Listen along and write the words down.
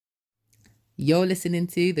You're listening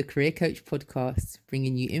to the Career Coach podcast,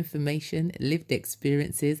 bringing you information, lived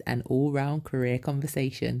experiences, and all-round career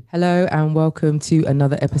conversation. Hello and welcome to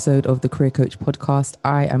another episode of the Career Coach podcast.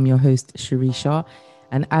 I am your host, Sharisha,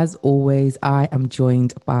 and as always, I am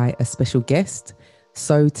joined by a special guest.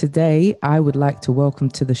 So today, I would like to welcome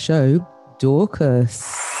to the show, Dorcas.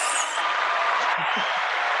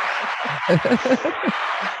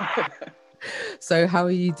 So how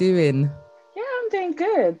are you doing? Yeah, I'm doing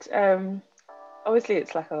good. Obviously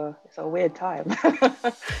it's a weird time.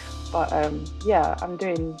 But yeah, I'm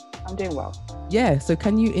doing well. Yeah, so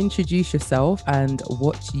can you introduce yourself and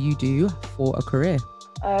what you do for a career?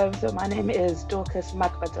 So my name is Dorcas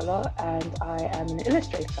Magbadalo and I am an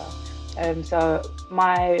illustrator. So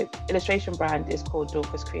my illustration brand is called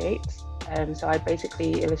Dorcas Creates. So I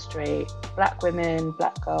basically illustrate Black women,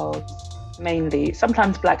 Black girls, mainly,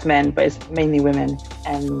 sometimes Black men, but it's mainly women,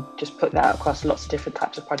 and just put that across lots of different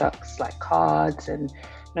types of products like cards and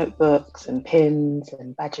notebooks and pins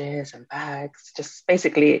and badges and bags. Just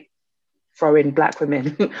basically throw in Black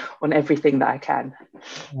women on everything that I can.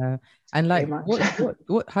 And like,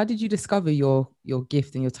 what? How did you discover your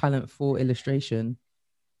gift and your talent for illustration?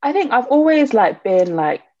 I think I've always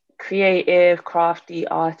been creative, crafty,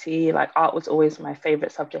 arty. Like art was always my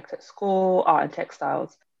favorite subject at school, art and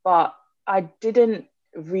textiles. But I didn't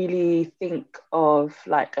really think of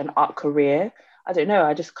like an art career. I don't know.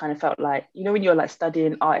 I just kind of felt like, you know, when you're like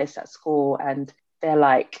studying artists at school and they're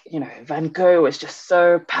like, you know, Van Gogh was just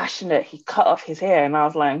so passionate. He cut off his hair. And I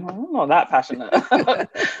was like, I'm not that passionate. I'm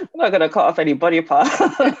not going to cut off any body part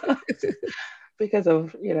because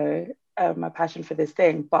of, you know, my passion for this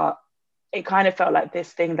thing. But it kind of felt like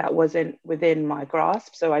this thing that wasn't within my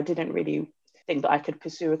grasp. So I didn't really think that I could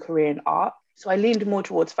pursue a career in art. So I leaned more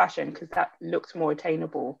towards fashion because that looked more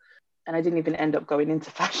attainable. And I didn't even end up going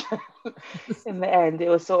into fashion in the end. It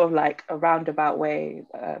was sort of like a roundabout way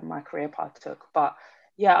my career path took. But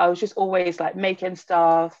yeah, I was just always like making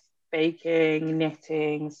stuff, baking,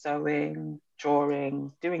 knitting, sewing,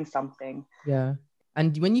 drawing, doing something. Yeah.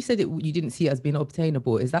 And when you said you didn't see it as being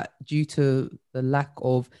obtainable, is that due to the lack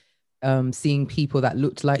of seeing people that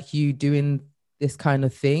looked like you doing this kind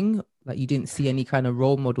of thing? Like you didn't see any kind of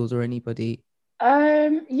role models or anybody?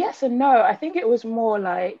 Yes and no. I think it was more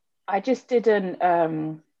like I just didn't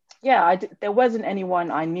there wasn't anyone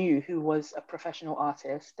I knew who was a professional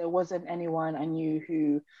artist. There wasn't anyone I knew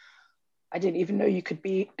who, I didn't even know you could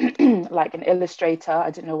be like an illustrator. I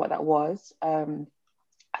didn't know what that was. I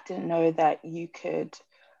didn't know that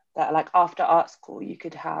that like after art school you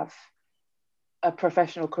could have a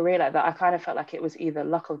professional career like that. I kind of felt like it was either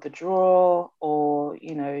luck of the draw or,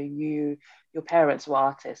 you know, your parents were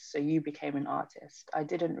artists, so you became an artist. I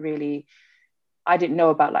didn't know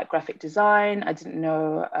about like graphic design. I didn't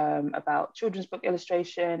know about children's book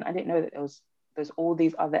illustration. I didn't know that there's all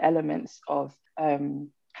these other elements of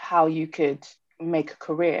how you could make a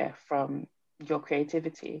career from your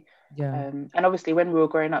creativity. Yeah. And obviously when we were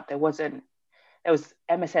growing up, there was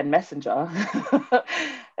MSN Messenger.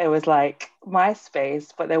 It was like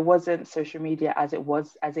MySpace, but there wasn't social media as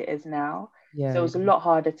it is now. Yeah. So it was a lot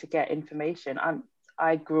harder to get information.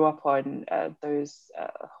 I grew up on those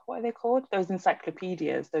what are they called? Those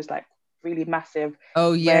encyclopedias, those like really massive.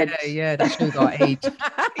 Oh yeah, yeah. That shows our age.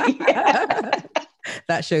 Yeah.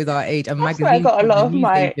 That shows our age. And That's where I magazines got a from lot the of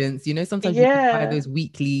newsagents. You know, sometimes you can buy those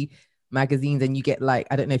weekly magazines and you get like,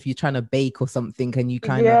 I don't know if you're trying to bake or something, and you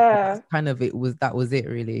that was it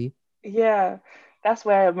really. Yeah, that's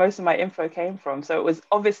where most of my info came from. So it was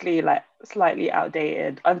obviously like slightly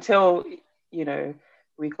outdated until, you know,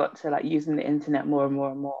 we got to like using the internet more and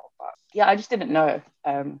more and more. But yeah, I just didn't know.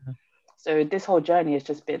 So this whole journey has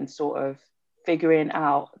just been sort of figuring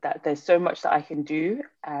out that there's so much that I can do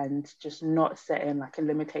and just not setting like a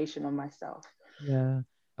limitation on myself. Yeah.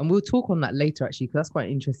 And we'll talk on that later actually, because that's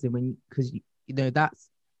quite interesting because you know, that's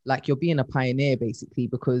like you're being a pioneer basically,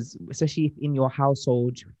 because especially if in your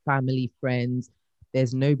household, family, friends,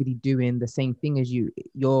 there's nobody doing the same thing as you.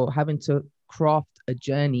 You're having to craft a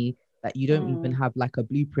journey that you don't even have like a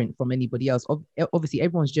blueprint from anybody else. Obviously,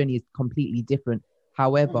 everyone's journey is completely different.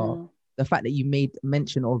 However, the fact that you made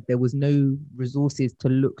mention of there was no resources to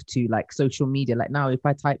look to, like social media. Like now, if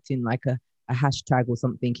I typed in like a hashtag or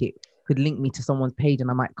something, it could link me to someone's page and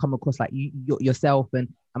I might come across like yourself, and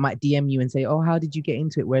I might DM you and say, oh, how did you get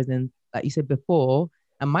into it? Whereas then, like you said before,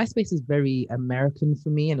 and MySpace is very American for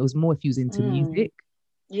me, and it was more if you was into music.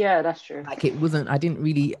 Yeah, that's true. Like it wasn't, I didn't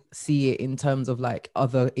really see it in terms of like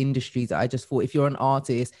other industries. I just thought if you're an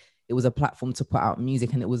artist, it was a platform to put out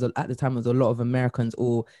music, and it was at the time it was a lot of Americans,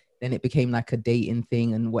 or then it became like a dating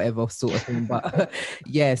thing and whatever sort of thing. But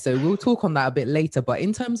yeah, so we'll talk on that a bit later. But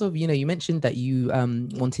in terms of, you mentioned that you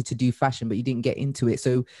wanted to do fashion, but you didn't get into it.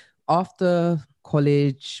 So after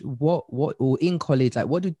college, or in college, like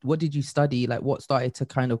what did you study? Like what started to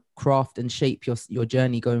kind of craft and shape your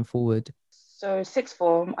journey going forward? So sixth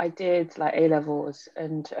form, I did like A levels,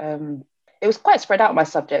 and it was quite spread out my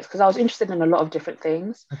subjects because I was interested in a lot of different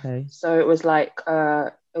things. Okay. So it was like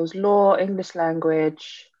it was law, English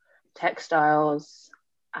language, textiles,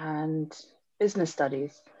 and business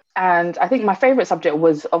studies. And I think my favorite subject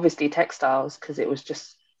was obviously textiles because it was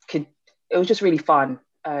just really fun.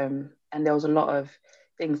 And there was a lot of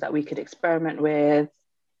things that we could experiment with.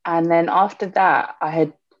 And then after that,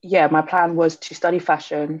 my plan was to study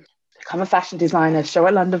fashion, become a fashion designer, show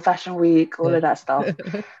at London Fashion Week, all Yeah. of that stuff.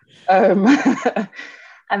 Um,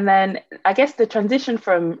 and then I guess the transition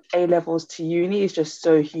from A levels to uni is just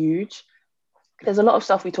so huge. There's a lot of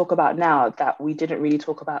stuff we talk about now that we didn't really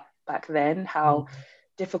talk about back then, how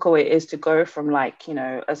difficult it is to go from like,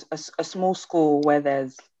 a small school where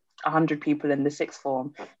there's 100 people in the sixth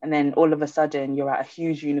form, and then all of a sudden you're at a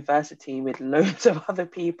huge university with loads of other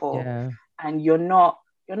people, Yeah. and you're not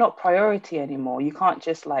priority anymore. You can't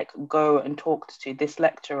just like go and talk to this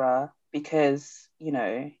lecturer because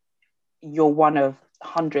you're one of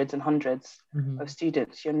hundreds and hundreds of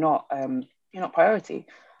students. You're not priority.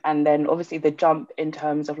 And then obviously the jump in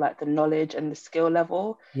terms of like the knowledge and the skill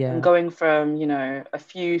level, and Yeah. going from a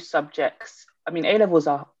few subjects. I mean, A levels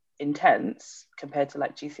are intense compared to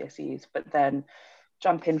like GCSEs, but then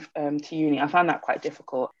jumping to uni, I found that quite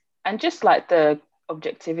difficult. And just like the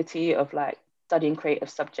objectivity of like studying creative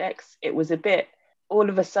subjects, it was a bit all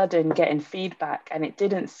of a sudden getting feedback, and it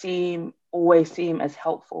didn't always seem as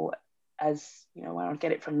helpful as when I'd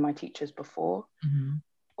get it from my teachers before.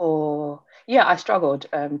 Or yeah, I struggled,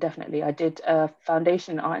 definitely. I did a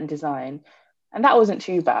foundation in art and design, and that wasn't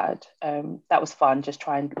too bad. That was fun, just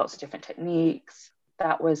trying lots of different techniques.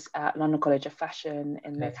 That was at London College of Fashion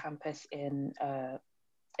in their campus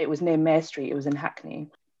it was near Mare Street, it was in Hackney.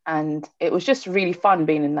 And it was just really fun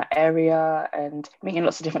being in that area and meeting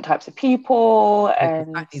lots of different types of people.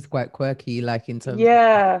 And Hackney's quite quirky, like in terms of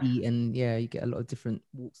yeah, eat, and yeah, you get a lot of different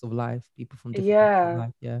walks of life, people from different walks of yeah.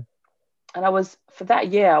 life. Yeah. And for that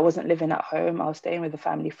year, I wasn't living at home. I was staying with a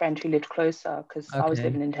family friend who lived closer because I was Okay.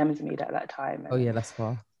 living in Thamesmead at that time. Oh And yeah, that's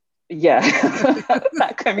far. yeah,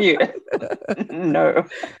 that commute, no,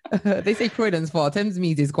 They say Croydon's far.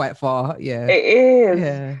 Thamesmead is quite far. Yeah. it is.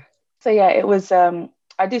 Yeah. So yeah, it was.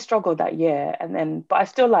 I did struggle that year, but I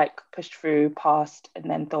still like pushed through, passed, and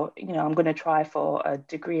then thought, I'm going to try for a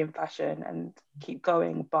degree in fashion and keep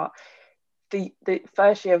going. But the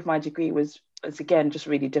first year of my degree was again just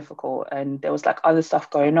really difficult, and there was like other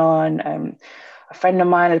stuff going on. A friend of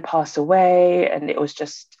mine had passed away, and it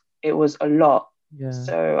was a lot. Yeah.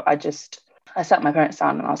 So I sat my parents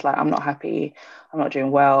down and I was like, I'm not happy, I'm not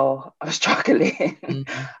doing well, I'm struggling.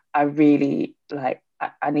 I really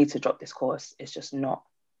I need to drop this course. It's just not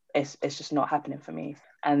happening for me.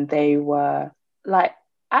 And they were like,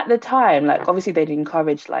 at the time, like obviously they'd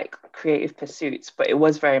encourage like creative pursuits, but it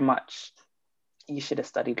was very much, you should have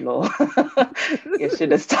studied law. You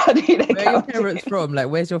should have studied Where are your accounting. parents from? Like,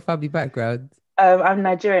 where's your family background? I'm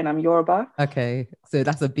Nigerian, I'm Yoruba. Okay, so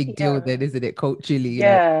that's a big deal Yeah. then, isn't it? Culturally, like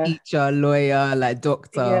Yeah. teacher, lawyer, like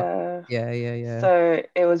doctor. Yeah. Yeah, yeah, yeah. So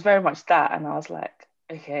it was very much that. And I was like,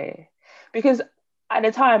 okay. Because at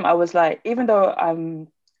the time I was like, even though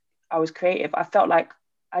I was creative,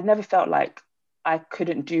 I never felt like I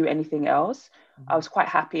couldn't do anything else. I was quite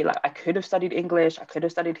happy. Like I could have studied English, I could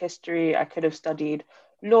have studied history, I could have studied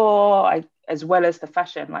law, as well as the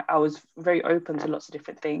fashion. Like I was very open to lots of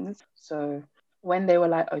different things. So when they were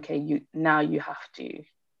like, okay, you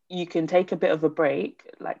can take a bit of a break,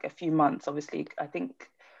 like a few months. Obviously, I think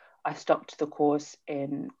I stopped the course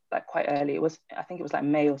in like quite early. I think it was like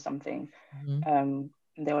May or something. And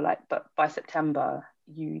they were like, but by September,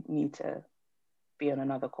 you need to be on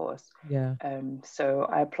another course. Yeah. So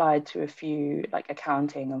I applied to a few like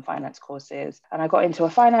accounting and finance courses, and I got into a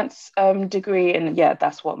finance degree. And yeah,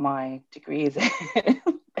 that's what my degree is in,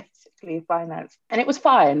 basically finance. And it was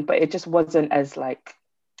fine, but it just wasn't as like,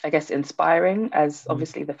 I guess, inspiring as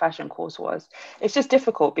obviously the fashion course was. It's just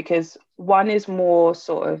difficult because one is more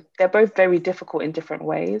sort of, they're both very difficult in different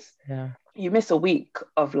ways. Yeah. You miss a week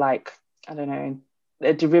of like, I don't know,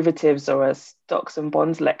 a derivatives or a stocks and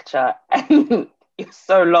bonds lecture, and you're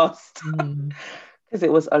so lost because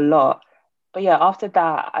it was a lot. But yeah, after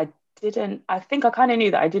that, I think I kind of knew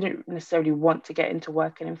that I didn't necessarily want to get into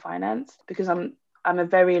working in finance because I'm a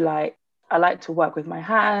very like, I like to work with my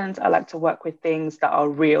hands. I like to work with things that are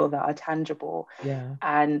real, that are tangible. Yeah.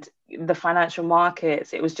 And the financial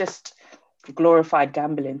markets, it was just glorified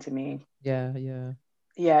gambling to me. Yeah. Yeah.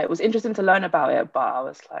 Yeah, it was interesting to learn about it, but I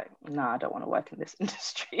was like, no, I don't want to work in this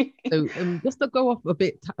industry. So just to go off a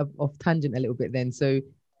bit off tangent a little bit then. So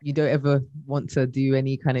you don't ever want to do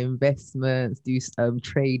any kind of investments, do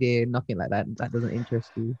trading, nothing like that. That doesn't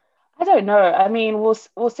interest you. I don't know. I mean,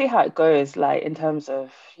 we'll see how it goes, like in terms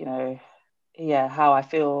of, yeah, how I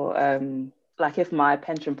feel. Like if my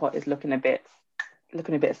pension pot is looking a bit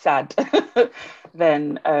sad,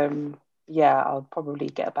 then yeah, I'll probably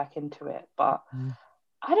get back into it. But Mm.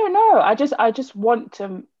 I don't know. I just want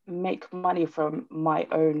to make money from my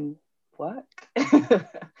own work.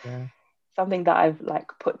 Yeah. Something that I've like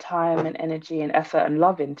put time and energy and effort and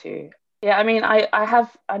love into. Yeah, I mean,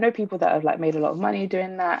 I know people that have like made a lot of money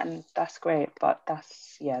doing that, and that's great, but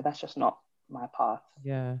that's just not my path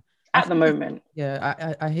Yeah. I at the think it's, moment.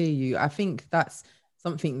 yeah, I hear you. I think that's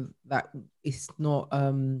something that is not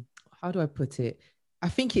how do I put it? I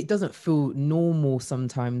think it doesn't feel normal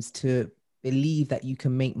sometimes to believe that you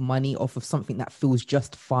can make money off of something that feels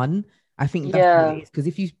just fun. I think that's what it Yeah. is. Because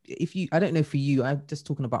if you I don't know for you, I'm just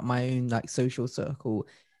talking about my own like social circle.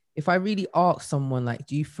 If I really ask someone like,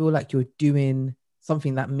 do you feel like you're doing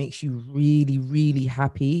something that makes you really, really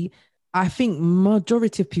happy? I think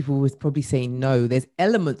majority of people would probably say no. There's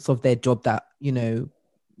elements of their job that,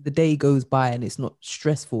 the day goes by and it's not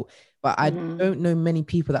stressful. But I Hmm. don't know many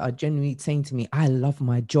people that are genuinely saying to me, I love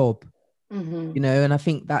my job, Hmm. and I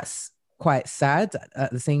think that's quite sad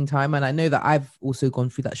at the same time. And I know that I've also gone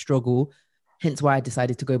through that struggle, hence why I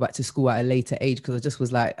decided to go back to school at a later age, because I just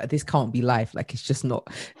was like, this can't be life. Like, it's just not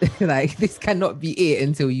like this cannot be it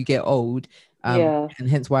until you get old. Yeah. And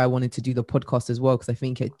hence why I wanted to do the podcast as well, because I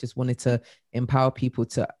think it just wanted to empower people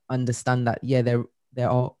to understand that, yeah, there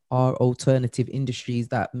are alternative industries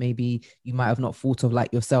that maybe you might have not thought of,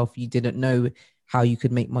 like yourself. You didn't know how you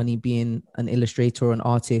could make money being an illustrator or an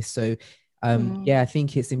artist. So Hmm. yeah, I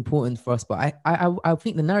think it's important for us, but I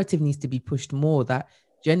think the narrative needs to be pushed more that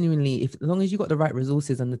genuinely, if as long as you got the right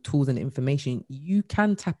resources and the tools and information, you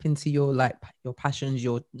can tap into your like your passions,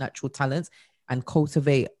 your natural talents, and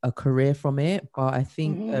cultivate a career from it. But I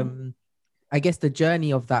think Hmm. I guess the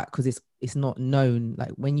journey of that, because it's not known.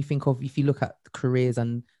 Like when you think of, if you look at the careers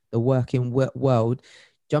and the working world,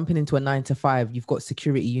 jumping into a 9 to 5, you've got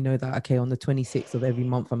security. You know that, okay, on the 26th of every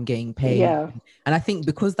month, I'm getting paid. Yeah. And I think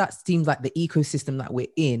because that seems like the ecosystem that we're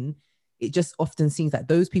in, it just often seems that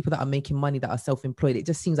those people that are making money, that are self-employed, it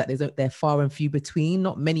just seems like they're far and few between.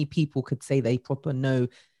 Not many people could say they proper know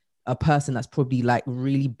a person that's probably like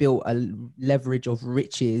really built a leverage of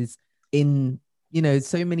riches in,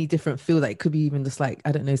 so many different fields. Like it could be even just like,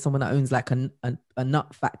 I don't know, someone that owns like a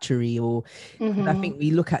nut factory, or because I Hmm. think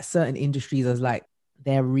we look at certain industries as like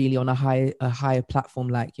they're really on a higher platform,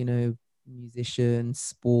 like, musicians,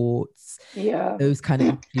 sports, Yeah. those kind of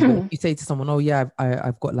industries. But if you say to someone, oh yeah,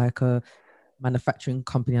 I've got like a manufacturing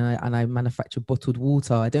company, and I manufacture bottled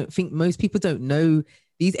water, I don't think most people don't know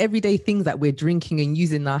these everyday things that we're drinking and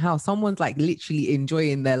using in our house. Someone's like literally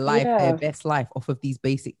enjoying their life, their Yeah. best life, off of these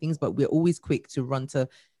basic things. But we're always quick to run to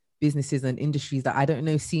businesses and industries that I don't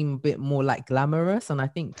know seem a bit more like glamorous. And I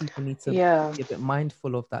think people need to Yeah. be a bit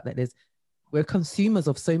mindful of that. That we're consumers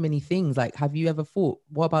of so many things. Like, have you ever thought,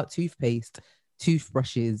 what about toothpaste,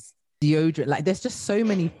 toothbrushes, deodorant? Like, there's just so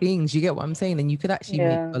many things. You get what I'm saying? And you could actually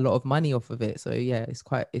make Yeah. a lot of money off of it. So yeah, it's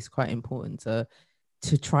quite important to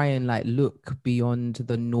try and like look beyond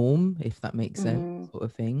the norm, if that makes sense, Hmm. sort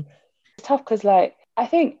of thing. It's tough because like I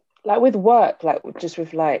think like with work, like just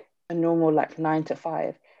with like a normal like 9 to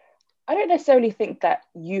 5, I don't necessarily think that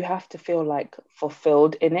you have to feel like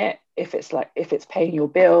fulfilled in it. If it's paying your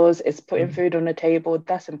bills, it's putting Mm. food on the table,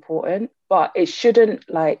 that's important. But it shouldn't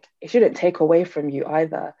take away from you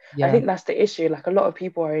either. I Yeah. think that's the issue. Like a lot of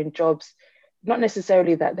people are in jobs, not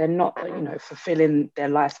necessarily that they're not, fulfilling their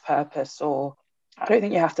life's purpose, or I don't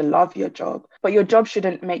think you have to love your job, but your job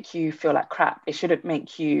shouldn't make you feel like crap. It shouldn't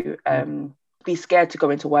make you Mm. be scared to go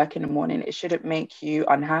into work in the morning. It shouldn't make you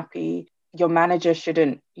unhappy. Your manager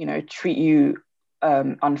shouldn't, treat you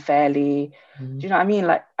unfairly. Mm. Do you know what I mean?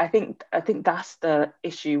 Like I think that's the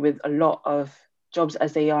issue with a lot of jobs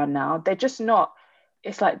as they are now. They're just not.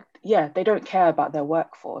 It's like, yeah, they don't care about their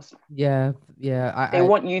workforce. Yeah. Yeah. They I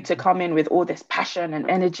want you to come in with all this passion and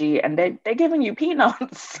energy, and they're giving you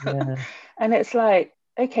peanuts. yeah. And it's like,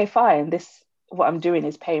 okay, fine, this what I'm doing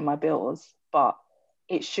is paying my bills, but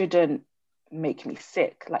it shouldn't make me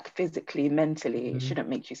sick, like physically, mentally. It Mm. shouldn't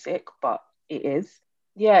make you sick, but it is.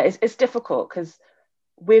 Yeah, it's difficult because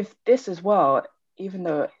with this as well, even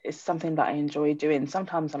though it's something that I enjoy doing,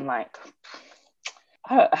 sometimes I'm like,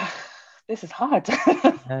 oh, this is hard.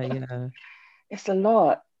 Yeah. It's a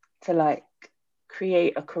lot to like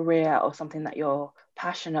create a career or something that you're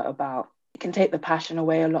passionate about. It can take the passion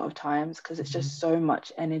away a lot of times because it's Mhm. just so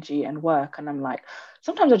much energy and work. And I'm like,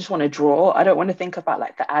 sometimes I just want to draw. I don't want to think about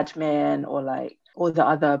like the admin or like all the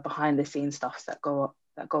other behind the scenes stuffs that go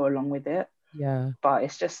along with it. Yeah. But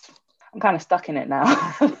it's just I'm kind of stuck in it now.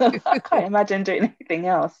 I can't imagine doing anything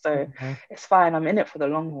else. So Yeah. it's fine. I'm in it for the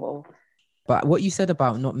long haul. But what you said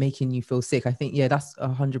about not making you feel sick, I think, yeah, that's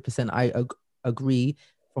 100%. Agree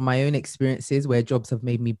from my own experiences where jobs have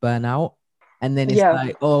made me burn out. And then it's Yeah.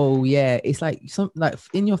 like, oh yeah, it's like some like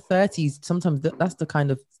in your 30s, sometimes that's the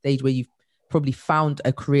kind of stage where you've probably found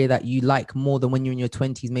a career that you like more than when you're in your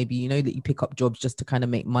 20s. Maybe you know that you pick up jobs just to kind of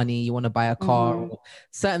make money, you want to buy a car Mm-hmm. or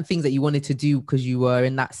certain things that you wanted to do because you were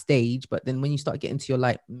in that stage. But then when you start getting to your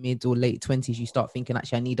like mid or late 20s, you start thinking,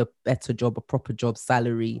 actually, I need a better job, a proper job,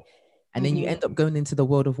 salary, and then you Mm-hmm. end up going into the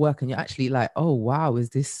world of work and you're actually like, oh wow, is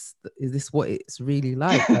this what it's really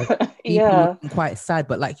like people Yeah. looking quite sad.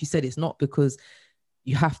 But like you said, it's not because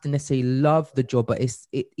you have to necessarily love the job, but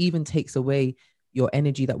it even takes away your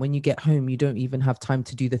energy that when you get home you don't even have time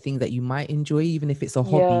to do the thing that you might enjoy, even if it's a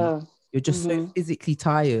hobby. Yeah. You're just so Mm-hmm. physically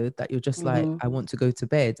tired that you're just like, Mm-hmm. I want to go to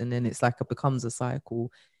bed, and then it's like it becomes a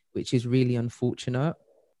cycle, which is really unfortunate.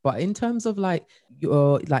 But in terms of like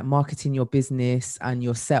your like marketing your business and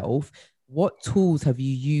yourself, what tools have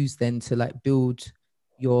you used then to like build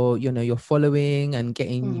your your following and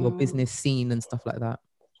getting your Mm-hmm. business seen and stuff like that?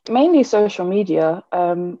 Mainly social media,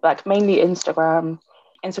 like mainly Instagram.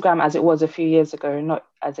 Instagram as it was a few years ago, not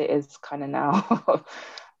as it is kind of now.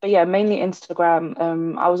 But yeah, mainly Instagram.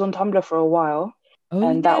 I was on Tumblr for a while, Oh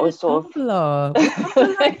and that yeah, was sort Tumblr. Was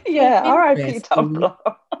Tumblr like of before yeah, R.I.P. Pinterest, or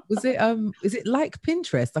Tumblr. was it is it like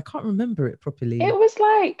Pinterest? I can't remember it properly. It was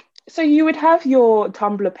like, so you would have your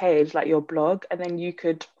Tumblr page, like your blog, and then you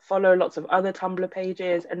could follow lots of other Tumblr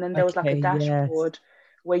pages. And then there was like a Okay, yes. dashboard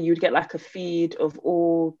where you'd get like a feed of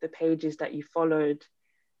all the pages that you followed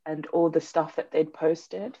and all the stuff that they'd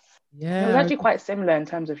posted. And it was Yeah. actually quite similar in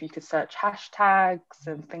terms of you could search hashtags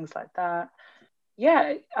and things like that.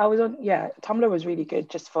 Yeah, Tumblr was really good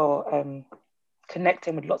just for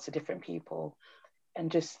connecting with lots of different people.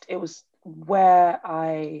 And just it was where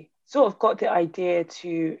I sort of got the idea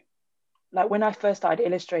to like when I first started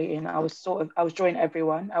illustrating, I was drawing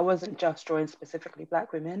everyone. I wasn't just drawing specifically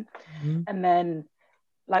Black women. Mhm. And then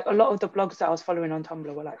like a lot of the blogs that I was following on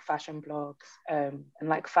Tumblr were like fashion blogs, and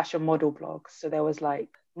like fashion model blogs. So there was like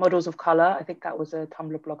models of color. I think that was a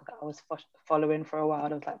Tumblr blog that I was following for a while.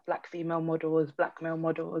 There was like Black female models, Black male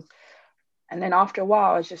models. And then after a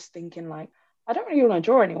while, I was just thinking like, I don't really want to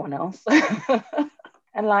draw anyone else.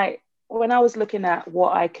 And like when I was looking at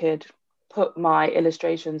what I could put my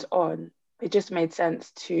illustrations on, it just made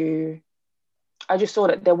sense to, I just saw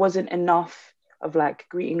that there wasn't enough of like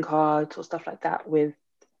greeting cards or stuff like that with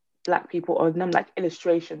Black people on them, like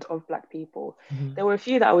illustrations of Black people. Mhm. There were a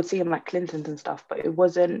few that I would see in like Clintons and stuff, but it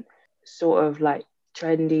wasn't sort of like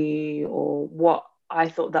trendy or what I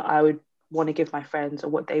thought that I would want to give my friends or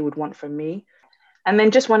what they would want from me. And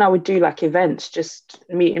then just when I would do like events, just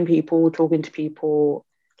meeting people, talking to people,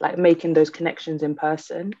 like making those connections in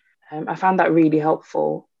person, I found that really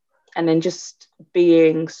helpful. And then just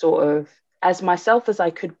being sort of as myself as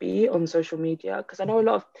I could be on social media, because I know a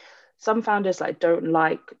lot of some founders like don't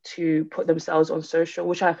like to put themselves on social,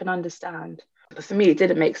 which I can understand. But for me, it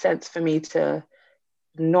didn't make sense for me to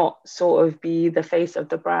not sort of be the face of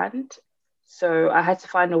the brand. So I had to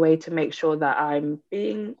find a way to make sure that I'm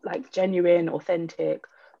being like genuine, authentic,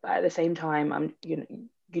 but at the same time,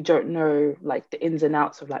 you don't know like the ins and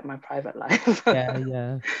outs of like my private life Yeah,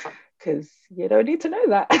 yeah. because you don't need to know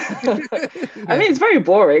that. I Yeah. mean, it's very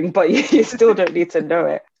boring, but you still don't need to know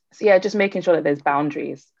it. So yeah, just making sure that there's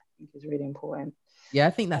boundaries I think is really important. Yeah, I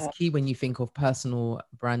think that's Uh, key when you think of personal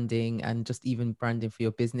branding and just even branding for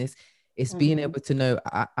your business. It's being mhm. able to know,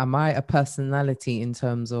 am I a personality in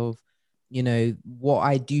terms of, what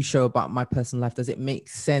I do show about my personal life? Does it make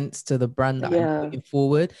sense to the brand that I'm Yeah. putting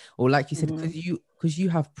forward? Or like you said, Mhm. because you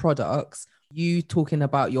have products, you talking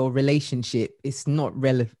about your relationship, it's not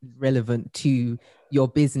relevant to your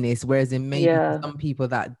business. Whereas in maybe for Yeah. some people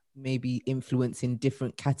that maybe influence in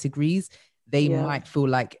different categories, they Yeah. might feel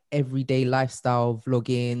like everyday lifestyle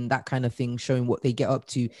vlogging, that kind of thing, showing what they get up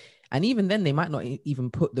to. And even then, they might not even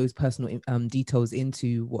put those personal details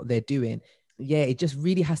into what they're doing. Yeah, it just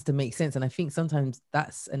really has to make sense. And I think sometimes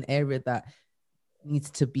that's an area that needs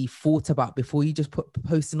to be thought about before you just put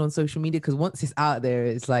posting on social media, because once it's out there,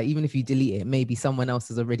 it's like even if you delete it, maybe someone else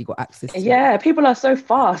has already got access to Yeah, people are so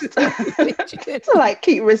fast it. to like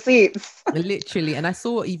keep receipts. Literally. And I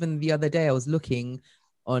saw even the other day, I was looking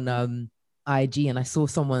on IG, and I saw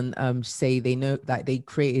someone say they know that they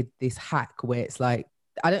created this hack where it's like,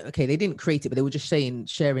 okay, they didn't create it, but they were just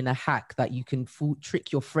sharing a hack that you can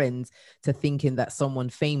trick your friends to thinking that someone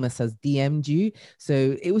famous has DM'd you.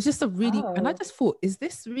 So it was just a really, and I Oh, just thought, is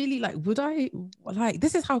this really like, would I like,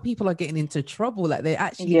 this is how people are getting into trouble? Like they're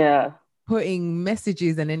actually yeah. putting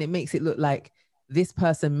messages, and then it makes it look like this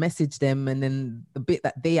person messaged them, and then the bit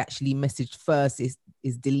that they actually messaged first is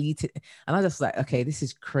deleted. And I just like, okay, this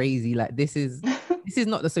is crazy. Like this is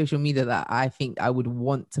not the social media that I think I would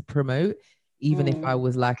want to promote, even if I Mm,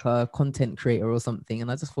 was like a content creator or something.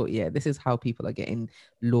 And I just thought, yeah, this is how people are getting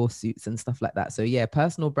lawsuits and stuff like that. So yeah,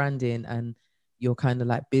 personal branding and your kind of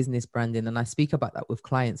like business branding. And I speak about that with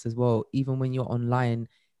clients as well. Even when you're online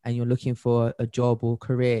and you're looking for a job or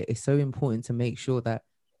career, it's so important to make sure that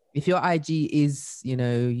if your IG is, you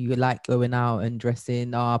know, you like going out and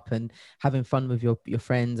dressing up and having fun with your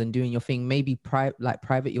friends and doing your thing, maybe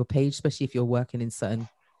private your page, especially if you're working in certain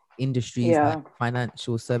industries like yeah.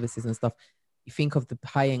 financial services and stuff. You think of the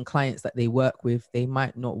high-end clients that they work with, they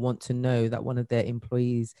might not want to know that one of their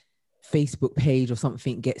employees' Facebook page or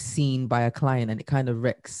something gets seen by a client, and it kind of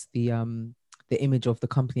wrecks the image of the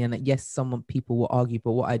company. And yes, some people will argue,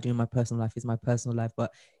 but what I do in my personal life is my personal life.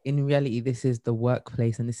 But in reality, this is the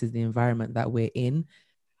workplace and this is the environment that we're in.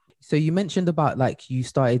 So you mentioned about like you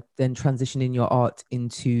started then transitioning your art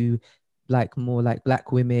into like more like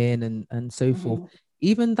black women and so forth. Hmm.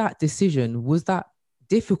 Even that decision, was that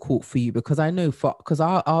difficult for you? Because I know for because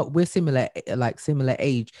we're similar, like similar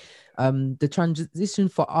age. The transition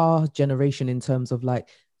for our generation in terms of like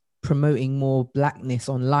promoting more blackness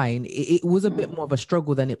online, it was a bit Mm, more of a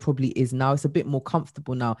struggle than it probably is now. It's a bit more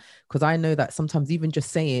comfortable now, because I know that sometimes even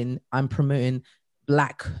just saying I'm promoting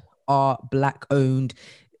black art, black owned,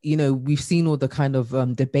 you know, we've seen all the kind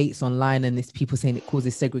of debates online, and it's people saying it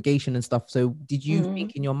causes segregation and stuff. So did you mm.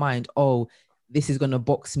 think in your mind, oh, this is going to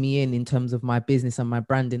box me in terms of my business and my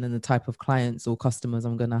branding and the type of clients or customers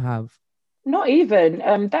I'm going to have? Not even.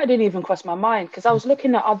 That didn't even cross my mind because I was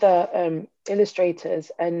looking at other illustrators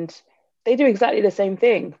and they do exactly the same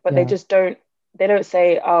thing, but Yeah, they don't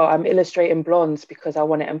say, "Oh, I'm illustrating blondes because I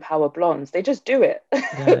want to empower blondes." They just do it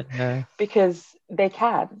yeah, yeah, because they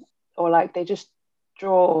can, or like they just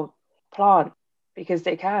draw plant because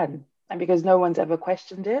they can and because no one's ever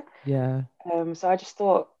questioned it. yeah, So I just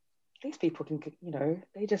thought these people can,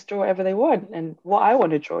 they just draw whatever they want, and what I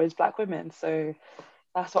want to draw is black women. So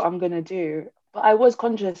that's what I'm gonna do. But I was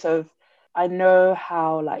conscious of, I know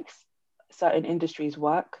how like certain industries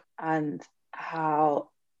work and how,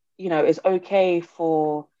 it's okay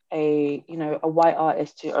for a white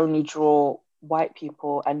artist to only draw white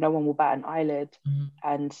people and no one will bat an eyelid mhm,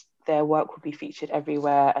 and their work will be featured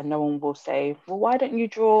everywhere and no one will say, well, why don't you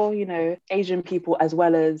draw, Asian people as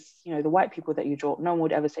well as, the white people that you draw? No one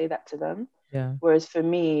would ever say that to them. yeah, Whereas for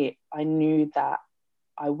me, I knew that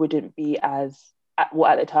I wouldn't be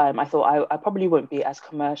at the time, I thought I probably wouldn't be as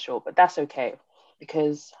commercial, but that's okay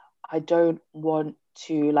because I don't want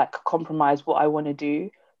to like compromise what I want to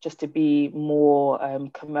do just to be more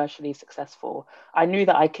commercially successful. I knew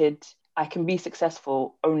that I can be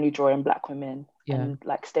successful only drawing black women yeah. and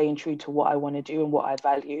like staying true to what I want to do and what I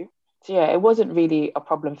value. So yeah, it wasn't really a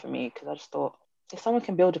problem for me because I just thought if someone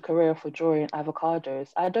can build a career for drawing avocados,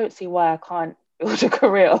 I don't see why I can't build a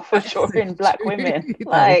career for That is so drawing black true. women.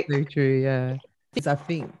 That is Like, so true. Yeah. I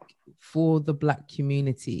think for the black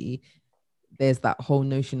community, there's that whole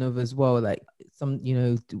notion of as well, like some, you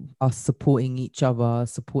know, us supporting each other,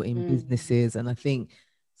 supporting mm, businesses. And I think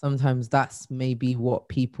sometimes that's maybe what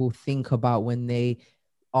people think about when they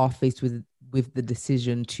are faced with the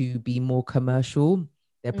decision to be more commercial.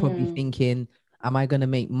 They're probably mm, thinking, am I going to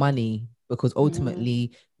make money? Because mm,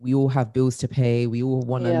 ultimately we all have bills to pay, we all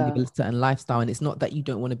want to live yeah, a certain lifestyle, and it's not that you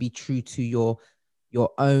don't want to be true to your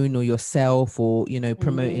own or yourself, or you know, mm,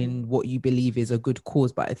 promoting what you believe is a good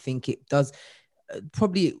cause. But I think it does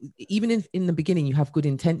probably, even if in the beginning you have good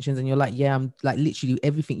intentions and you're like, yeah, I'm like literally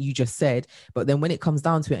everything you just said, but then when it comes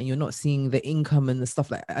down to it and you're not seeing the income and the stuff,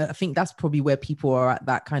 like I think that's probably where people are at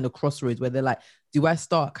that kind of crossroads where they're like, do I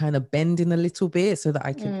start kind of bending a little bit so that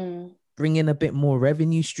I can mm, bring in a bit more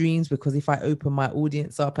revenue streams? Because if I open my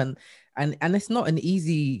audience up, and it's not an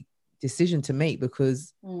easy decision to make,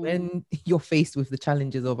 because mm, when you're faced with the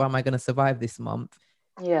challenges of, am I going to survive this month?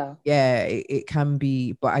 yeah, Yeah, it can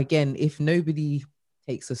be. But again, if nobody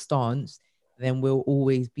takes a stance, then we'll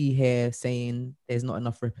always be here saying there's not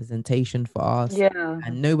enough representation for us, Yeah.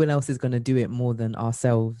 and no one else is going to do it more than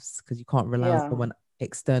ourselves, because you can't rely on Yeah. someone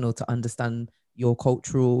external to understand your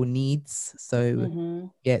cultural needs. So Hmm.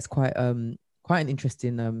 yeah, it's quite an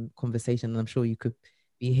interesting conversation, and I'm sure you could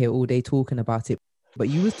be here all day talking about it. But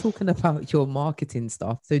you was talking about your marketing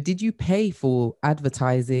stuff. So did you pay for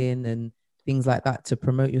advertising and things like that to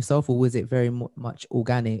promote yourself, or was it very much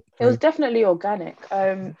organic It was through? definitely organic.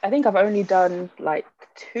 I think I've only done like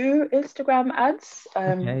two Instagram ads,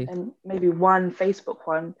 Okay. and maybe one Facebook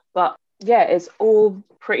one. But yeah, it's all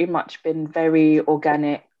pretty much been very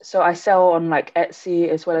organic. So I sell on like Etsy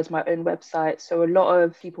as well as my own website. So a lot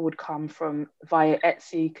of people would come from via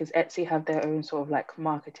Etsy because Etsy have their own sort of like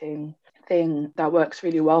marketing thing that works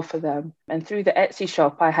really well for them. And through the Etsy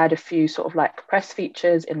shop, I had a few sort of like press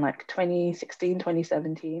features in like 2016,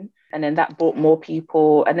 2017. And then that brought more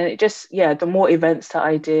people. And then it just, yeah, the more events that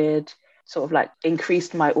I did sort of like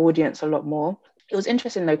increased my audience a lot more. It was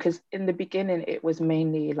interesting though, because in the beginning, it was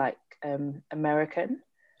mainly like American.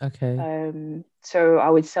 Okay. So I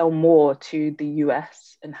would sell more to the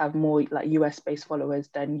US and have more like US based followers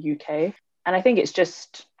than UK. And I think it's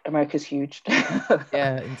just America's huge.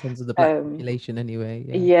 Yeah, in terms of the black um, population anyway.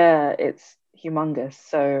 Yeah. yeah, it's humongous.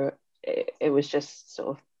 So it was just sort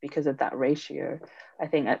of because of that ratio, I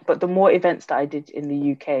think. But the more events that I did in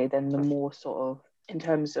the UK, then the more sort of in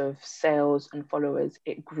terms of sales and followers,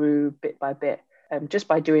 it grew bit by bit. Just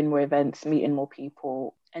by doing more events, meeting more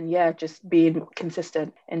people, and yeah, just being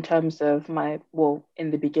consistent in terms of well,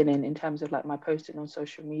 in the beginning, in terms of like my posting on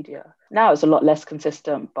social media. Now it's a lot less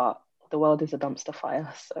consistent, but the world is a dumpster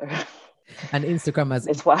fire, so And Instagram has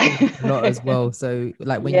it's why. changed a lot as well. So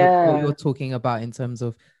like when you're Yeah. talking about in terms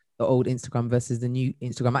of the old Instagram versus the new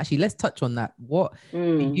Instagram, actually let's touch on that. What for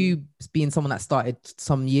Mm. you, being someone that started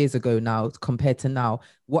some years ago now compared to now,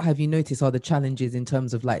 what have you noticed are the challenges in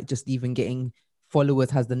terms of like just even getting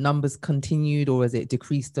followers? Has the numbers continued, or has it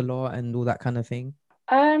decreased a lot and all that kind of thing?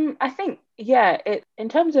 I think yeah, it in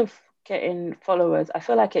terms of getting followers, I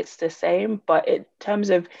feel like it's the same, but in terms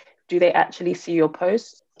of do they actually see your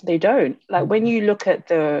posts? They don't. Like when Mhm. you look at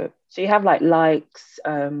so you have like likes,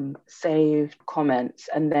 saved comments,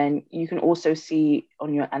 and then you can also see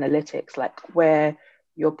on your analytics like where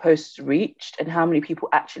your posts reached and how many people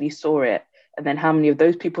actually saw it, and then how many of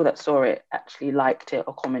those people that saw it actually liked it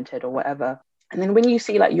or commented or whatever. And then when you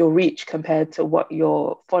see like your reach compared to what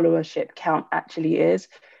your followership count actually is,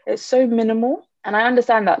 it's so minimal. And I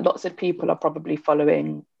understand that lots of people are probably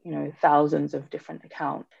following, thousands of different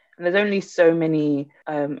accounts. And there's only so many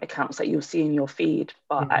accounts that you'll see in your feed.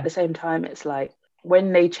 But at Yeah. the same time, it's like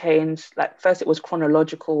when they changed, like first it was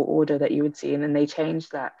chronological order that you would see, and then they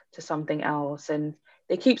changed that to something else. And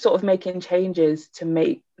they keep sort of making changes to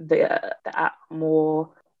make the app more.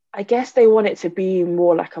 I guess they want it to be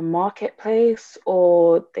more like a marketplace,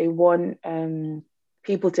 or they want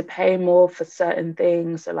people to pay more for certain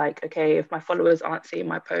things. So, like, okay, if my followers aren't seeing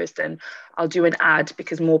my post, then I'll do an ad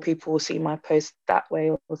because more people will see my post that way,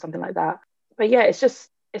 or something like that. But yeah,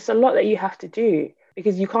 it's a lot that you have to do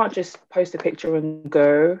because you can't just post a picture and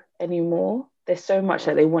go anymore. There's so much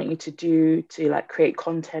that they want you to do to like create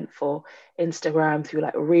content for Instagram through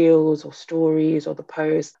like reels or stories or the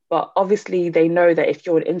post. But obviously, they know that if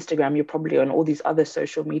you're on Instagram, you're probably on all these other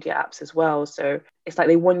social media apps as well. So it's like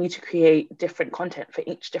they want you to create different content for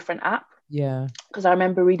each different app. Yeah. Because I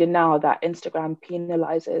remember reading now that Instagram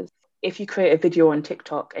penalizes if you create a video on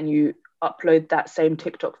TikTok and you upload that same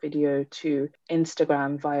TikTok video to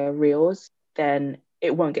Instagram via Reels, then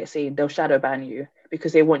it won't get seen. They'll shadow ban you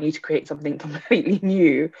because they want you to create something completely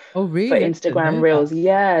new Oh, for really? I didn't Instagram know that. Reels.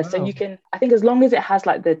 Yeah. So you Wow. can, I think as long as it has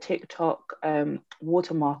like the TikTok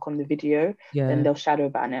watermark on the video, then Yeah. they'll shadow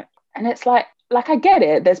ban it. And it's like I get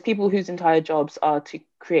it. There's people whose entire jobs are to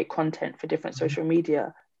create content for different Mhm. social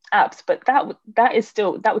media apps, but that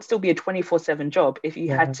would still be a 24/7 job if you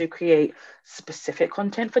had Yeah. to create specific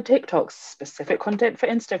content for TikTok, specific content for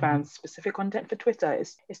Mhm. Instagram, specific content for Twitter.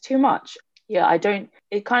 It's too much. Yeah, I don't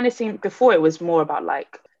it kind of seemed before it was more about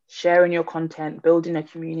like sharing your content, building a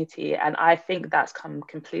community, and I think that's come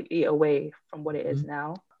completely away from what it is Mhm.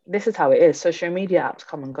 now. This is how it is. Social media apps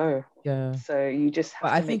come and go. Yeah. So you just But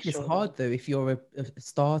have I to make think it's sure that hard though if you're a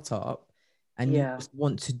startup and you yeah, just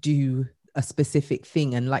want to do a specific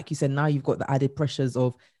thing. And like you said, now you've got the added pressures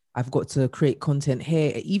of I've got to create content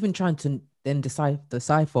here, even trying to then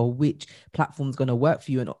decipher which platform's going to work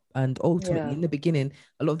for you. And ultimately yeah, in the beginning,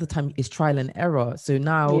 a lot of the time it's trial and error. So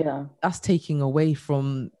now yeah. that's taking away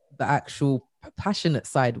from the actual passionate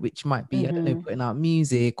side, which might be, I don't know, Mm-hmm. putting out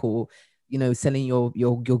music or you know, selling your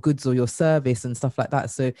goods or your service and stuff like that.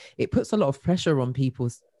 So it puts a lot of pressure on people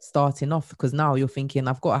starting off, because now you're thinking,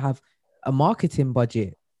 I've got to have a marketing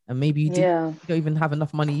budget, and maybe Yeah. you don't even have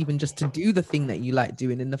enough money even just to do the thing that you like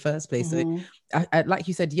doing in the first place. So like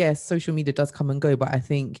you said, yes, social media does come and go, but I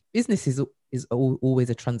think business is always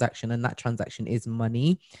a transaction, and that transaction is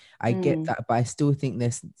money. I get that, but I still think there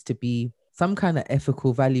needs to be some kind of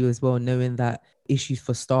ethical value as well, knowing that issues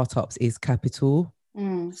for startups is capital.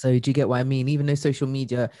 So do you get what I mean? Even though social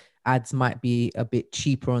media ads might be a bit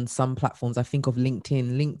cheaper on some platforms, I think of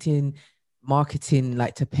LinkedIn marketing,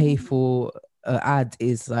 like to pay for an ad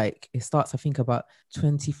is like, it starts, I think, about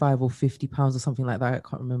 25 or 50 pounds or something like that. I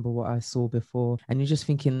can't remember what I saw before. And you're just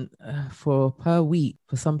thinking, for per week,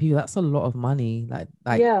 for some people, that's a lot of money. Like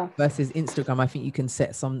Yeah. versus Instagram, I think you can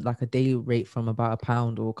set some like a daily rate from about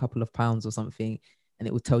 £1 or a couple of pounds or something, and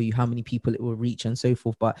it will tell you how many people it will reach and so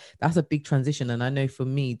forth. But that's a big transition. And I know for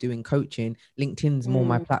me doing coaching, LinkedIn's more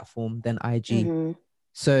my platform than IG.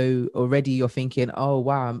 So already you're thinking, oh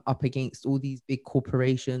wow, I'm up against all these big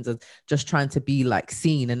corporations and just trying to be like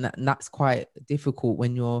seen, and that's quite difficult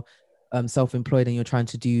when you're self-employed and you're trying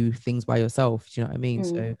to do things by yourself. Do you know what I mean?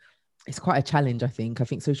 So it's quite a challenge. I think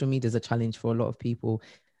social media is a challenge for a lot of people.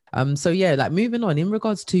 So yeah, like moving on in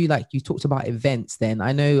regards to, like, you talked about events, then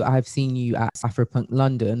I know I've seen you at Afropunk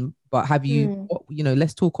London, but have you, you know,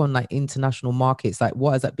 let's talk on like international markets. Like,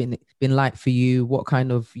 what has that been like for you? What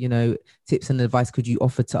kind of, you know, tips and advice could you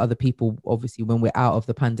offer to other people, obviously when we're out of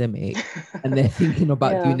the pandemic and they're thinking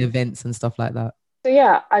about doing events and stuff like that? So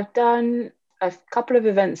yeah, I've done a couple of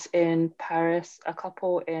events in Paris, a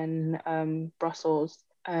couple in Brussels.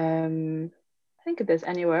 I think if there's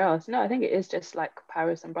anywhere else. No, I think it is just like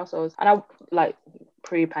Paris and Brussels. And I, like,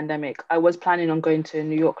 pre-pandemic, I was planning on going to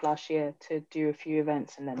New York last year to do a few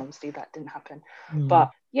events, and then obviously that didn't happen. But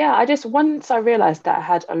yeah, I just, once I realized that I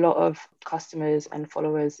had a lot of customers and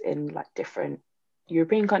followers in like different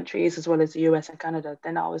European countries as well as the US and Canada,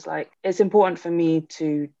 then I was like, it's important for me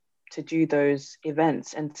to do those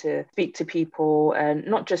events and to speak to people, and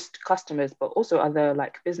not just customers but also other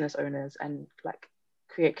like business owners, and like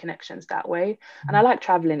create connections that way. And I like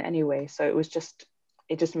traveling anyway, so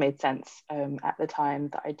it just made sense at the time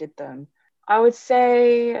that I did them. I would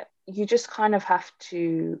say you just kind of have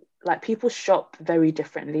to, like, people shop very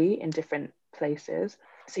differently in different places,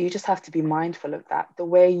 so you just have to be mindful of that. The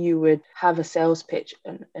way you would have a sales pitch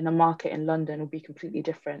in a market in London will be completely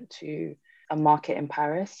different to a market in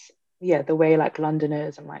Paris. Yeah, the way like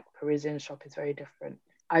Londoners and like Parisians shop is very different.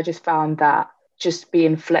 I just found that just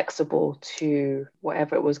being flexible to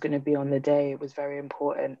whatever it was going to be on the day was very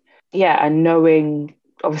important. Yeah, and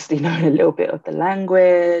obviously knowing a little bit of the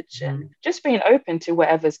language and just being open to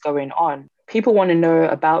whatever's going on. People want to know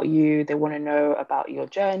about you, they want to know about your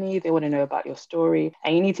journey, they want to know about your story,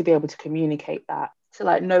 and you need to be able to communicate that. So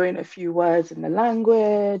like knowing a few words in the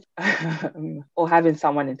language or having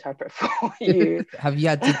someone interpret for you. Have you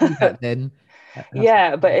had to do that then?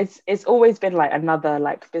 Yeah, but it's always been like another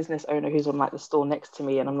like business owner who's on like the store next to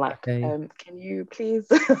me, and I'm like, Okay. can you please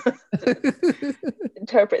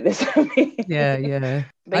interpret this for me? Yeah.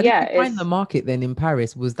 But How did yeah, you find the market then in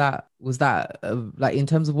Paris? Was that like, in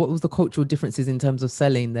terms of what was the cultural differences in terms of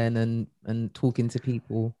selling then and talking to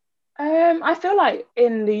people? I feel like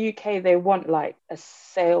in the UK they want like a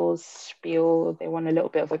sales spiel, they want a little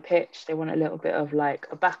bit of a pitch, they want a little bit of like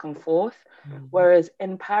a back and forth. Whereas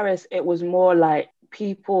in Paris it was more like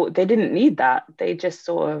people, they didn't need that. They just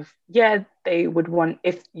sort of, yeah, they would want,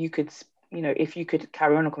 if you could, you know, if you could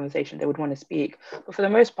carry on a conversation, they would want to speak. But for the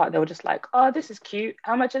most part, they were just like, oh, this is cute.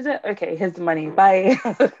 How much is it? Okay, here's the money. Bye.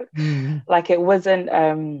 Like it wasn't,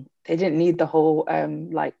 they didn't need the whole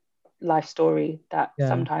like life story that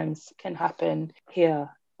sometimes can happen here,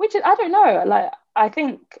 which is, I don't know, like I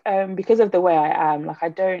think because of the way I am, like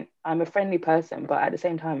I'm a friendly person, but at the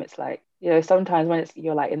same time it's like, you know, sometimes when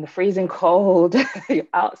you're like in the freezing cold, you're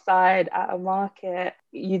outside at a market,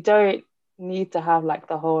 you don't need to have like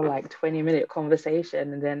the whole like 20-minute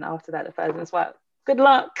conversation, and then after that the person's like, good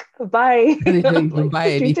luck, bye. And they don't even Like, buy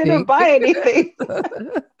you anything. didn't buy anything.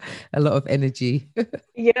 A lot of energy.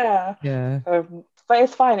 Yeah. But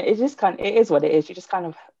it's fine. It is what it is. You just kind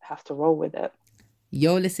of have to roll with it.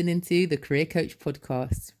 You're listening to the Career Coach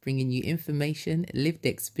podcast, bringing you information, lived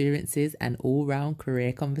experiences, and all-round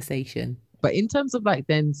career conversation. But in terms of like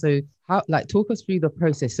then, so how, like, talk us through the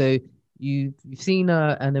process. So you've seen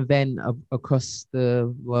an event across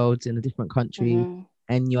the world in a different country,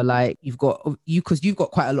 and you're like, because you've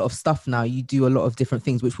got quite a lot of stuff now. You do a lot of different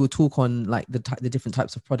things, which we'll talk on, like the different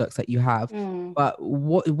types of products that you have. But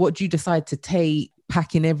what do you decide to take,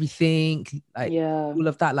 packing everything, like all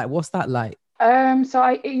of that? Like, what's that like?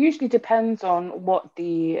 It usually depends on what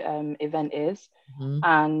the event is. Hmm.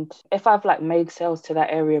 And if I've like made sales to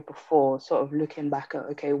that area before, sort of looking back at,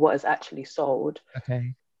 okay, what has actually sold,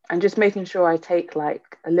 Okay. and just making sure I take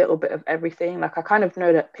like a little bit of everything. Like I kind of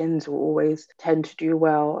know that pins will always tend to do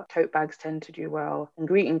well, tote bags tend to do well, and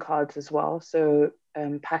greeting cards as well. So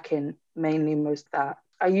packing mainly most that.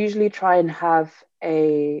 I usually try and have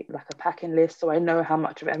a packing list so I know how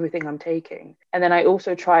much of everything I'm taking. And then I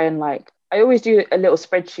also try and like I always do a little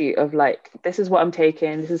spreadsheet of like, this is what I'm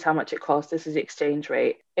taking, this is how much it costs, this is the exchange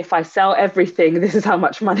rate. If I sell everything, this is how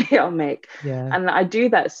much money I'll make. Yeah. And I do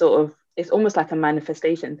that sort of, it's almost like a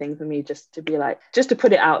manifestation thing for me, just to be like, just to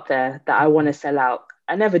put it out there that I want to sell out.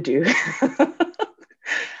 I never do.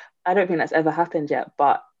 I don't think that's ever happened yet,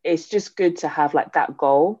 but it's just good to have like that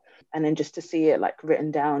goal and then just to see it like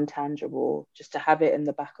written down, tangible, just to have it in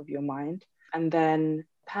the back of your mind. And then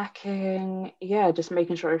packing, yeah, just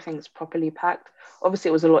making sure everything's properly packed. Obviously,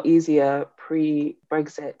 it was a lot easier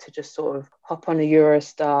pre-Brexit to just sort of hop on a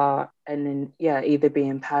Eurostar and then, yeah, either be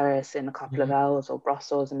in Paris in a couple of Mhm. hours or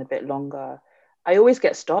Brussels in a bit longer. I always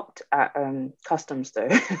get stopped at customs though.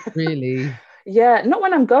 Really? Yeah, not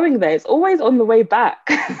when I'm going there. It's always on the way back.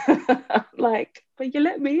 Like, but you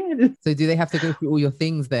let me in. So do they have to go through all your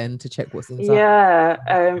things then to check what's inside? Yeah,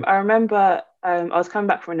 I remember I was coming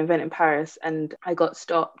back from an event in Paris and I got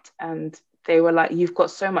stopped and they were like, "You've got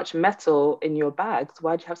so much metal in your bags.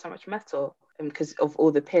 Why do you have so much metal?" Because of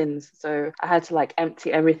all the pins. So I had to like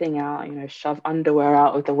empty everything out, shove underwear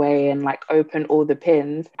out of the way and like open all the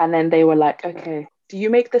pins. And then they were like, "Okay, do you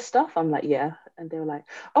make this stuff?" I'm like, "Yeah." And they were like,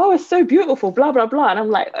 "Oh, it's so beautiful, blah, blah, blah." And I'm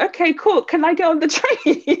like, "Okay, cool. Can I get on the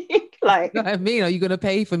train?" You know Like, what I mean? Are you going to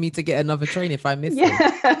pay for me to get another train if I miss it?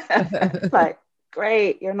 yeah. Like,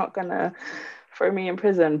 great, you're not gonna throw me in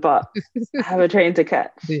prison, but I have a train to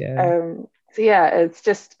catch. Yeah. So yeah, it's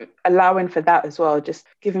just allowing for that as well, just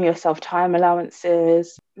giving yourself time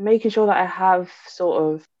allowances, making sure that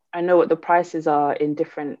I know what the prices are in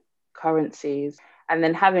different currencies, and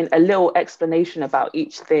then having a little explanation about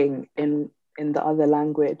each thing in the other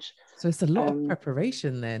language. So it's a lot of Um,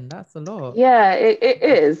 preparation then. That's a lot. yeah, it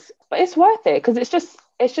is, but it's worth it because it's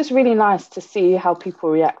just really nice to see how people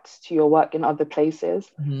react to your work in other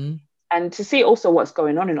places Hmm. and to see also what's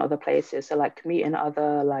going on in other places. So like meeting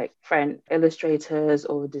other like friend illustrators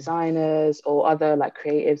or designers or other like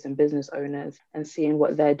creatives and business owners and seeing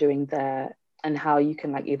what they're doing there and how you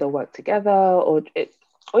can like either work together or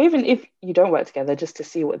even if you don't work together, just to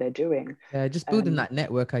see what they're doing. Yeah, just building Um, that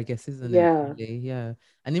network, I guess, isn't it? yeah. Really? Yeah.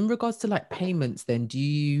 And in regards to like payments, then do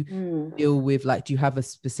you Mm. deal with like, do you have a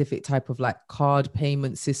specific type of like card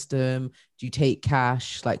payment system? Do you take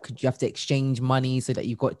cash? Like, could you have to exchange money so that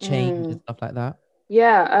you've got change and Mm. stuff like that?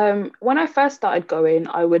 Yeah, when I first started going,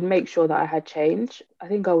 I would make sure that I had change. I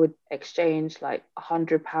think I would exchange like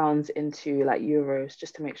 £100 into like euros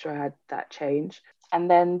just to make sure I had that change. And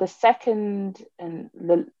then the second and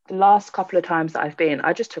the last couple of times that I've been,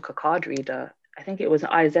 I just took a card reader. I think it was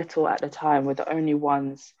iZettle at the time were the only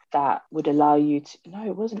ones that would allow you to. No,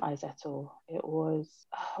 it wasn't iZettle. It was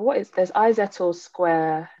there's iZettle,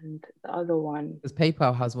 Square, and the other one. Because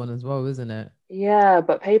PayPal has one as well, isn't it? Yeah,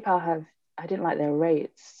 but PayPal have, I didn't like their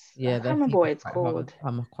rates. I Yeah, can't their remember fees what are it's quite hard.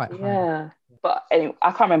 called. Quite high. Yeah. But anyway, I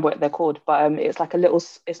can't remember what they're called, but it's like a little,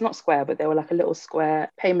 it's not Square, but they were like a little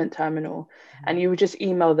Square payment terminal. And Mhm. you would just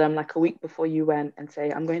email them like a week before you went and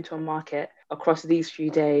say, "I'm going to a market across these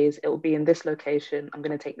few days. It will be in this location. I'm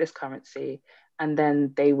going to take this currency." And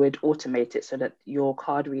then they would automate it so that your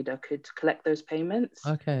card reader could collect those payments.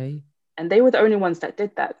 Okay. And they were the only ones that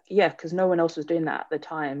did that. Yeah, because no one else was doing that at the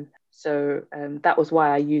time. So that was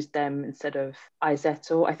why I used them instead of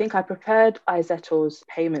iZettle. I think I prepared iZettle's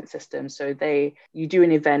payment system. So you do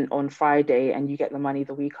an event on Friday and you get the money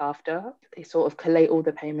the week after. They sort of collate all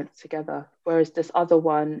the payments together. Whereas this other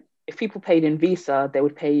one, if people paid in Visa, they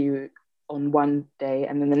would pay you on one day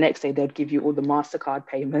and then the next day they'd give you all the MasterCard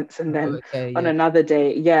payments and Oh, then okay. on Yeah. another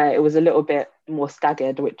day, yeah, it was a little bit more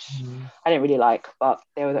staggered, which Mhm. I didn't really like, but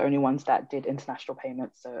they were the only ones that did international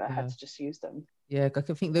payments, so I had Yeah. to just use them. Yeah, I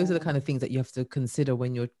can think those are the Yeah. kind of things that you have to consider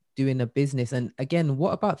when you're doing a business. And again,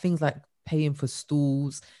 what about things like paying for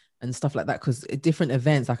stalls and stuff like that? Because different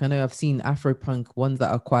events, like I know I've seen Afropunk ones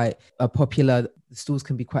that are quite popular. The stalls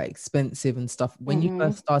can be quite expensive and stuff. When you Hmm.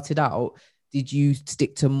 first started out, did you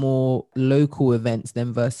stick to more local events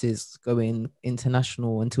then versus going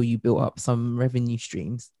international until you built up some revenue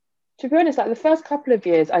streams? To be honest, like the first couple of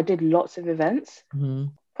years, I did lots of events, Hmm.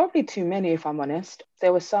 probably too many, if I'm honest.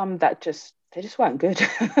 There were some that just they just weren't good.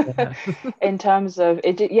 Yeah. In terms of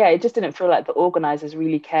it. Yeah, it just didn't feel like the organizers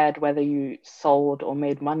really cared whether you sold or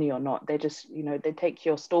made money or not. They just, they take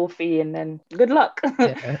your store fee and then good luck.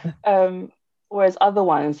 Yeah. um Whereas other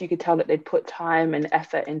ones, you could tell that they'd put time and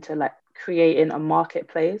effort into like creating a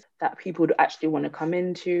marketplace that people would actually want to come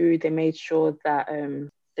into. They made sure that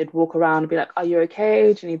they'd walk around and be like, are you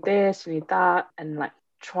okay, do you need this, do you need that, and like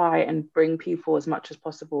try and bring people as much as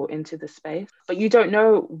possible into the space. But you don't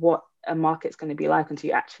know what a market's going to be like until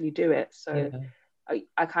you actually do it. So Yeah.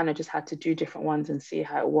 I kind of just had to do different ones and see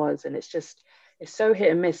how it was. And it's so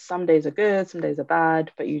hit and miss. Some days are good, some days are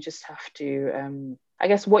bad, but you just have to, I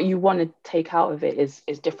guess what you want to take out of it is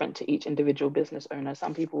different to each individual business owner.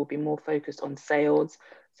 Some people will be more focused on sales.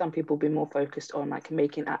 Some people will be more focused on like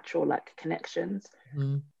making actual like connections.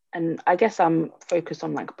 Mm. And I guess I'm focused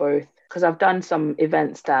on like both, because I've done some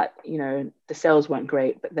events that, the sales weren't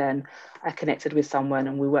great, but then I connected with someone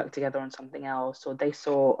and we worked together on something else, or they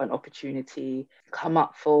saw an opportunity come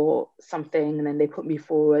up for something and then they put me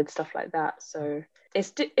forward, stuff like that. So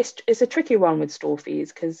it's a tricky one with store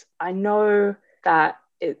fees, because I know that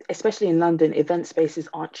especially in London, event spaces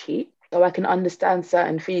aren't cheap. So I can understand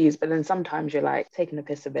certain fees, but then sometimes you're like taking a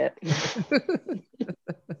piss a bit.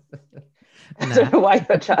 I Nah. don't know why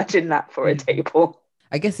you're charging that for a Yeah. table.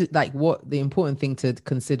 I guess it's like what the important thing to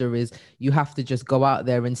consider is you have to just go out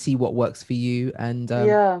there and see what works for you. And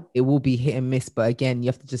Yeah. it will be hit and miss. But again, you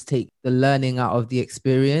have to just take the learning out of the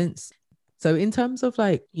experience. So in terms of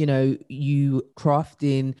like, you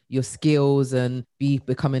crafting your skills and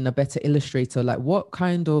becoming a better illustrator, like what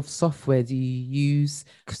kind of software do you use?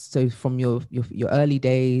 So from your early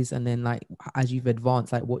days and then like as you've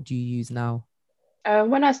advanced, like what do you use now?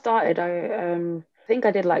 When I started, I think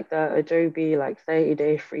I did like the Adobe like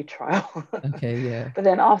 30-day free trial. Okay, yeah. But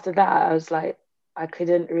then after that, I was like, I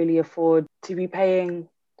couldn't really afford to be paying.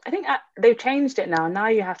 I think they've changed it now. Now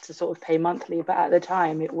you have to sort of pay monthly, but at the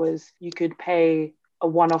time it was you could pay a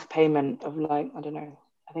one-off payment of like, I don't know,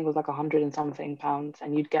 I think it was like 100 and something pounds,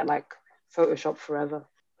 and you'd get like Photoshop forever.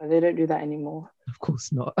 But they don't do that anymore. Of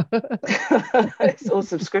course not. It's all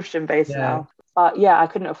subscription based Yeah. now. But yeah, I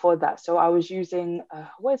couldn't afford that. So I was using,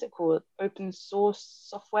 what is it called? Open source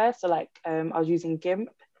software. So like I was using GIMP,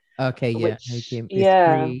 Okay, yeah. which, Okay, it's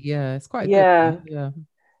yeah, free. Yeah, it's quite a good yeah, one. Yeah.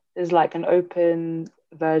 is like an open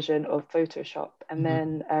version of Photoshop. And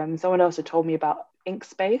Mhm. then someone else had told me about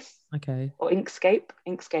Inkspace Okay. or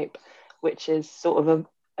Inkscape, which is sort of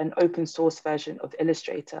an open source version of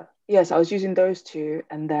Illustrator. Yes, I was using those two.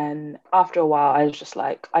 And then after a while, I was just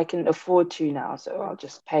like, I can afford to now. So I'll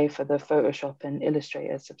just pay for the Photoshop and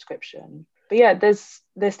Illustrator subscription. But yeah, there's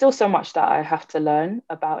still so much that I have to learn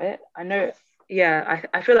about it. I know. Yeah,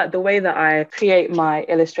 I feel like the way that I create my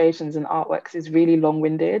illustrations and artworks is really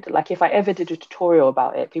long-winded. Like if I ever did a tutorial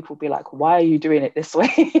about it, people would be like, why are you doing it this way?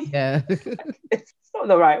 Yeah. It's not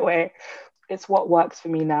the right way. It's what works for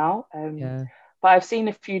me now. Yeah. But I've seen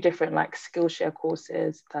a few different like Skillshare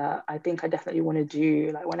courses that I think I definitely want to do,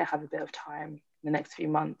 like when I have a bit of time in the next few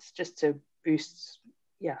months, just to boost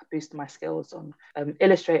my skills on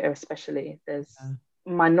Illustrator especially. There's Yeah.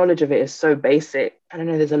 My knowledge of it is so basic. I don't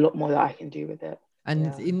know, there's a lot more that I can do with it. And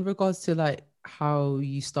Yeah. in regards to like how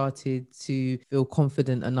you started to feel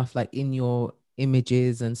confident enough, like in your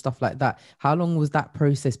images and stuff like that, how long was that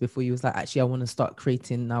process before you was like, actually, I want to start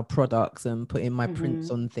creating now products and putting my prints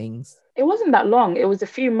Mhm. on things? It wasn't that long. It was a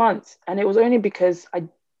few months, and it was only because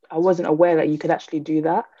I wasn't aware that you could actually do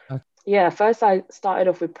that. Okay. Yeah, first I started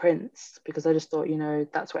off with prints because I just thought,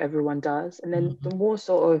 that's what everyone does. And then the Mhm. more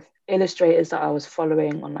sort of illustrators that I was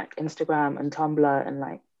following on like Instagram and Tumblr and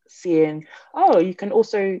like seeing, oh, you can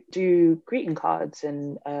also do greeting cards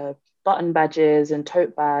and button badges and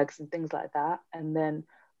tote bags and things like that. And then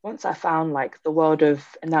once I found like the world of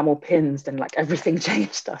enamel pins, then like everything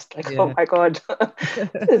changed. I was like, oh Yeah. my God,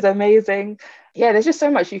 this is amazing. Yeah, there's just so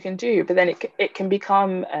much you can do, but then it can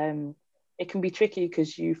become it can be tricky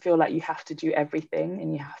because you feel like you have to do everything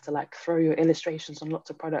and you have to like throw your illustrations on lots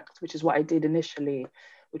of products, which is what I did initially,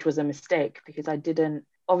 which was a mistake because I didn't,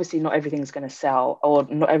 obviously not everything's going to sell, or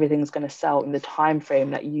not everything's going to sell in the time frame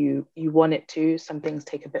that you want it to. Some things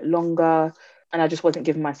take a bit longer, and I just wasn't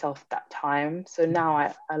giving myself that time. So now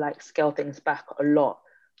I like scale things back a lot.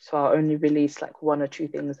 So I'll only release like one or two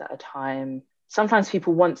things at a time. Sometimes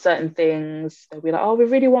people want certain things. They'll be like, oh, we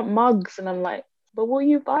really want mugs. And I'm like, but will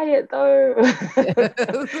you buy it though? Yeah.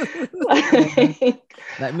 Like,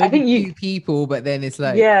 Like I maybe think you, two people, but then it's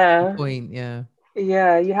like the yeah, point. Yeah.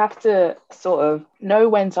 yeah, you have to sort of know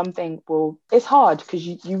when something will, it's hard because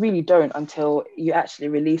you really don't until you actually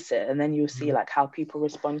release it, and then you'll see Mm. like how people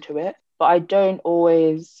respond to it. but I don't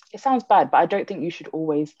always, it sounds bad, but I don't think you should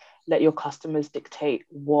always let your customers dictate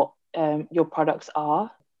what your products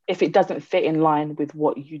are. If it doesn't fit in line with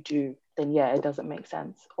what you do, then yeah, it doesn't make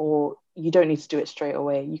sense. Or you don't need to do it straight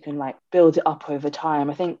away. You can like build it up over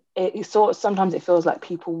time. I think it sort of, sometimes it feels like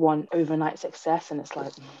people want overnight success, and it's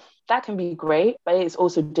like, that can be great, but it's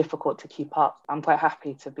also difficult to keep up. I'm quite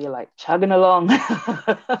happy to be like chugging along.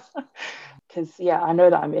 Because yeah, I know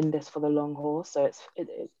that I'm in this for the long haul, so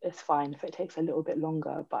it's fine if it takes a little bit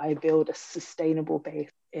longer, but I build a sustainable base.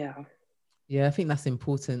 Yeah, I think that's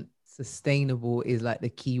important. Sustainable is like the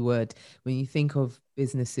key word. When you think of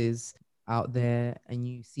businesses out there and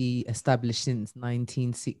you see established since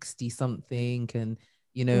 1960 something, and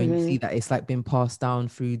and you see that it's like been passed down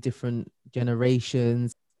through different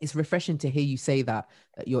generations. It's refreshing to hear you say that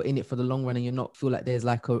you're in it for the long run and you're not feel like there's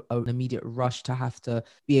like an immediate rush to have to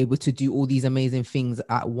be able to do all these amazing things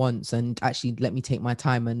at once, and actually let me take my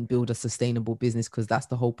time and build a sustainable business, because that's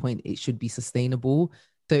the whole point. It should be sustainable.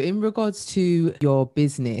 So in regards to your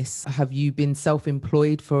business, have you been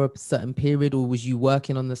self-employed for a certain period, or was you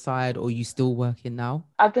working on the side, or are you still working now?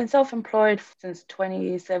 I've been self-employed since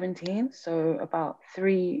 2017, so about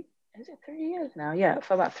is it 3 years now? Yeah,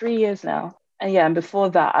 for about 3 years now. And yeah, and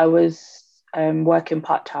before that, I was working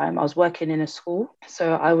part-time. I was working in a school.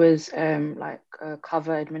 So I was like a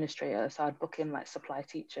cover administrator. So I'd book in like supply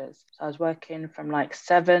teachers. So I was working from like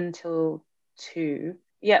 7 till 2.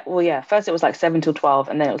 Yeah, well, yeah. First it was like 7 till 12,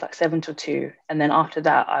 and then it was like 7 till 2. And then after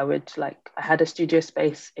that, I had a studio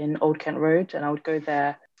space in Old Kent Road, and I would go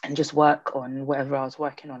there and just work on whatever I was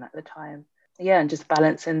working on at the time. Yeah, and just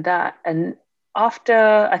balancing that. And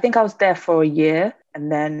after, I think I was there for a year, and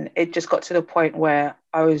then it just got to the point where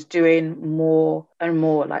I was doing more and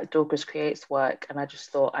more like Dorcas Creates work. And I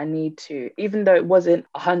just thought I need to, even though it wasn't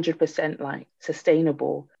 100% like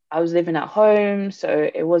sustainable, I was living at home, so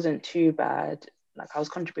it wasn't too bad. Like I was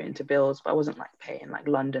contributing to bills, but I wasn't like paying like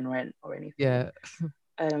London rent or anything. Yeah.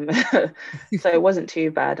 So it wasn't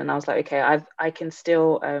too bad, and I was like, okay, I can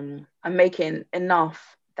still I'm making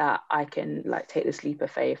enough that I can like take this leap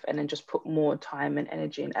of faith and then just put more time and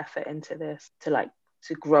energy and effort into this to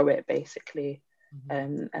grow it basically.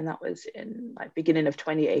 And that was in like beginning of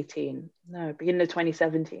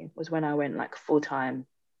 2017 was when I went like full-time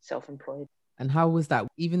self-employed. And how was that?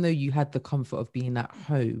 Even though you had the comfort of being at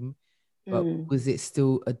home, but was it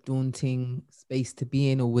still a daunting space to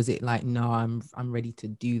be in, or was it like, no, I'm ready to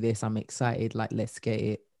do this, I'm excited, like let's get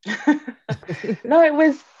it? No, it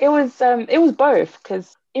was both,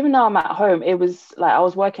 because even though I'm at home, it was like I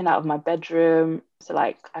was working out of my bedroom. So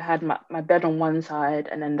like I had my bed on one side,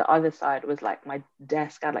 and then the other side was like my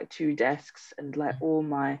desk. I had like 2 desks and like all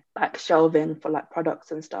my like shelving for like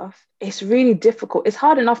products and stuff. It's really difficult. It's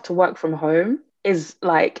hard enough to work from home. Is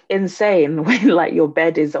like insane when like your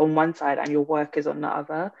bed is on one side and your work is on the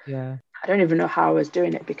other. Yeah. I don't even know how I was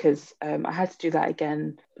doing it, because I had to do that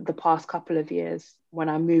again the past couple of years when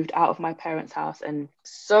I moved out of my parents' house, and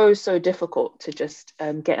so difficult to just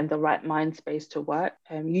get in the right mind space to work.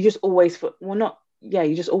 You just always feel, well, not, yeah,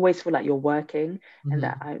 you just always feel like you're working, and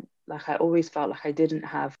that I always felt like I didn't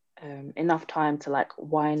have enough time to like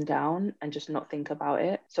wind down and just not think about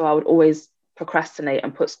it. So I would always procrastinate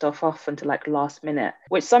and put stuff off until like last minute,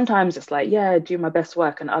 which sometimes it's like, yeah, do my best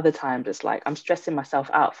work, and other times it's like I'm stressing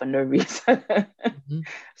myself out for no reason.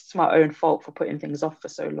 It's my own fault for putting things off for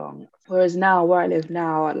so long. Whereas now, where I live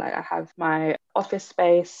now, like I have my office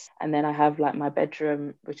space, and then I have like my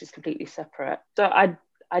bedroom, which is completely separate. So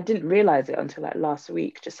I didn't realize it until like last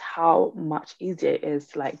week, just how much easier it is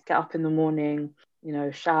to like get up in the morning,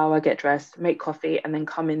 shower, get dressed, make coffee, and then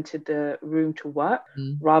come into the room to work,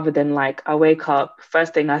 rather than like I wake up,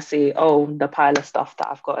 first thing I see, oh, the pile of stuff that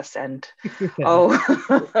I've got to send. Oh,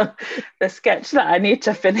 the sketch that I need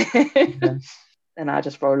to finish. And I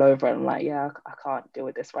just roll over and I'm like, yeah, I can't deal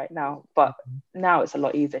with this right now. But now it's a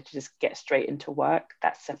lot easier to just get straight into work.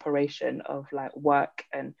 That separation of like work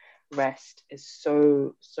and rest is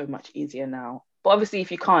so much easier now. But obviously,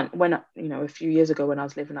 if you can't, when a few years ago when I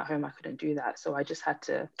was living at home, I couldn't do that. So I just had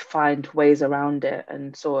to find ways around it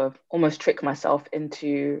and sort of almost trick myself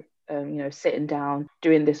into, sitting down,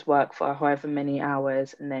 doing this work for however many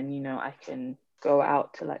hours, and then, I can go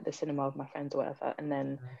out to like the cinema with my friends or whatever. And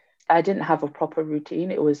then I didn't have a proper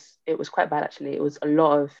routine. It was quite bad actually. It was a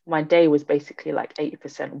lot of my day was basically like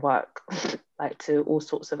 80% work, like to all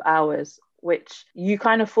sorts of hours, which you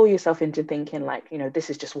kind of fool yourself into thinking like, this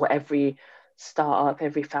is just what every startup,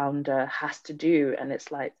 every founder has to do. And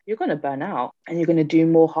it's like, you're going to burn out, and you're going to do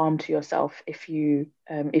more harm to yourself if you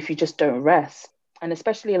just don't rest. And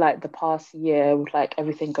especially like the past year with like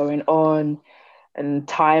everything going on and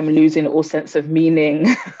time losing all sense of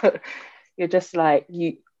meaning. you're just like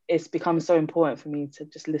it's become so important for me to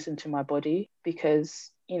just listen to my body,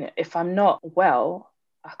 because if I'm not well,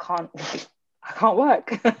 I can't I can't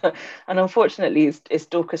work. And unfortunately it's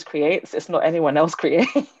Dorcas creates, it's not anyone else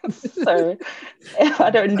creates. So if I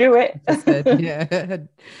don't do it. Yeah.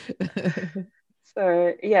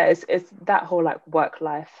 So yeah, it's that whole like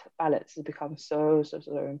work-life balance has become so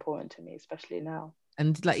important to me, especially now.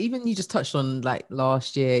 And like, even you just touched on like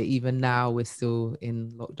last year, even now we're still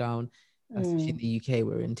in lockdown, especially in the UK,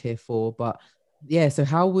 we're in tier 4. But yeah, so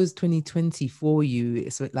how was 2020 for you?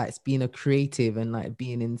 It's like it's being a creative and like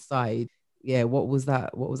being inside. Yeah, what was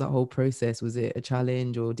that? What was that whole process? Was it a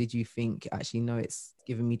challenge, or did you think actually no, it's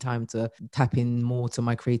giving me time to tap in more to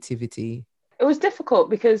my creativity? It was difficult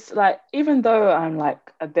because like even though I'm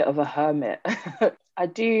like a bit of a hermit, I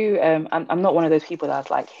do I'm not one of those people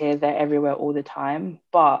that's like here, there, everywhere all the time,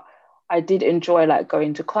 but I did enjoy like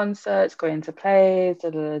going to concerts, going to plays,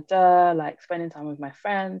 like spending time with my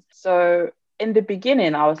friends. So in the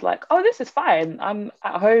beginning I was like, oh, this is fine. I'm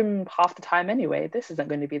at home half the time anyway. This isn't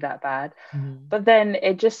going to be that bad. Mhm. But then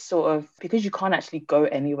it just sort of, because you can't actually go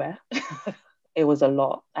anywhere, it was a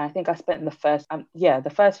lot. And I think I spent the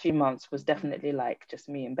first few months was definitely like just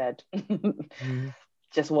me in bed, Mhm.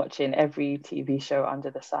 just watching every TV show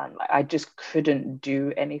under the sun. Like I just couldn't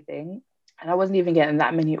do anything. And I wasn't even getting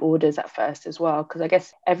that many orders at first as well, because I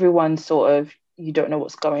guess everyone sort of, you don't know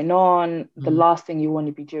what's going on. The Mhm. last thing you want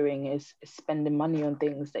to be doing is spending money on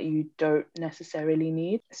things that you don't necessarily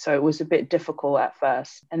need. So it was a bit difficult at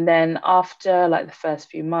first. And then after like the first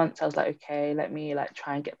few months, I was like, okay, let me like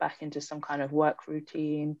try and get back into some kind of work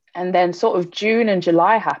routine. And then sort of June and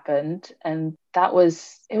July happened, and it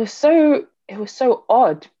was so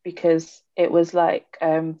odd, because it was like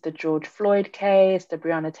the George Floyd case, the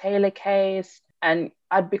Breonna Taylor case, and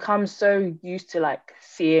I'd become so used to like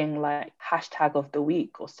seeing like hashtag of the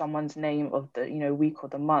week or someone's name of the week or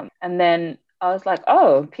the month, and then I was like,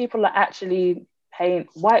 oh, white people are actually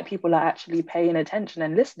paying attention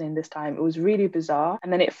and listening this time. It was really bizarre,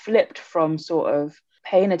 and then it flipped from sort of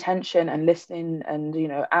paying attention and listening and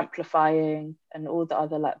amplifying and all the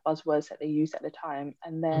other like buzzwords that they used at the time,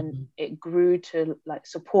 and then Mhm. it grew to like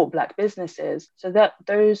support black businesses. So that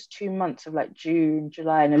those 2 months of like June,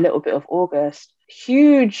 July, and a little bit of August,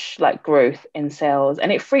 huge like growth in sales,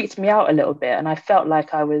 and it freaked me out a little bit, and I felt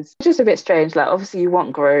like I was just a bit strange. Like obviously you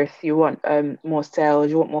want growth, you want more sales,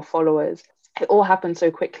 you want more followers. It all happened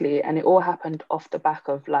so quickly, and it all happened off the back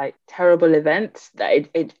of like terrible events that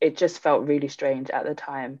it just felt really strange at the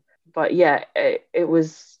time. But yeah, it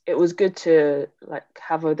was good to like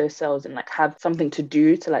have all those sales and like have something to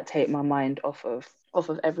do to like take my mind off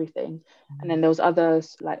of everything. And then there was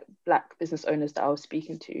others like black business owners that I was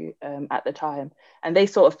speaking to at the time, and they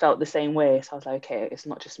sort of felt the same way. So I was like, okay, it's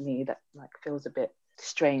not just me that like feels a bit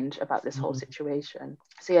strange about this whole Mhm. situation.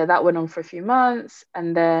 So yeah, that went on for a few months,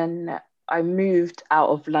 and then I moved out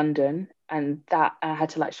of London, and that I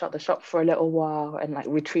had to like shut the shop for a little while and like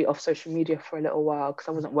retreat off social media for a little while because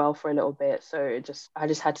I wasn't well for a little bit. So I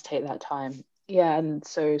just had to take that time. Yeah, and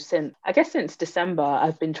so since December,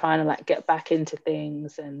 I've been trying to like get back into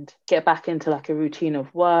things and get back into like a routine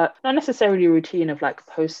of work, not necessarily a routine of like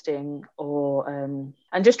posting or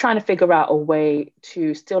and just trying to figure out a way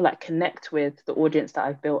to still like connect with the audience that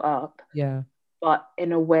I've built up, Yeah. but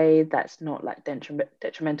in a way that's not like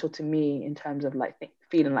detrimental to me in terms of like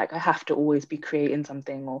feeling like I have to always be creating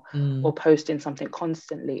something or Mm. posting something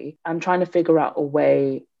constantly. I'm trying to figure out a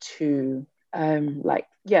way to like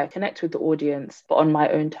yeah, connect with the audience but on my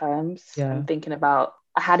own terms. I'm Yeah. thinking about,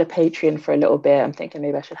 I had a Patreon for a little bit. I'm thinking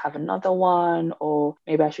maybe I should have another one, or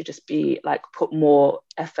maybe I should just be like put more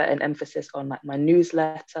effort and emphasis on like my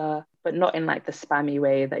newsletter, but not in like the spammy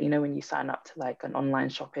way that when you sign up to like an online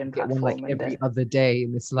shopping Get one like platform and every then other day,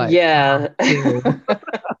 and it's like, yeah, ew.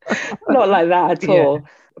 not like that at Yeah. all.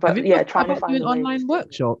 Have But you yeah, ever thought trying to about find doing a way to online stick with it.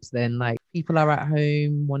 workshops then? Like people are at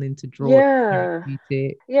home wanting to draw Yeah,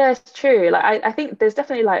 therapeutic. yeah, it's true. Like I think there's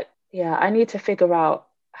definitely like, yeah, I need to figure out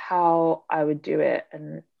how I would do it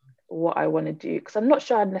and what I want to do, because I'm not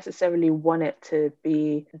sure I'd necessarily want it to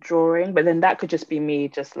be drawing, but then that could just be me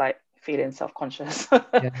just like feeling self-conscious.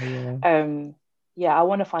 Yeah, yeah, um yeah, I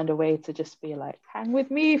want to find a way to just be like hang with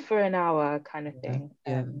me for an hour kind of yeah, thing.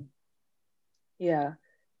 yeah, Yeah,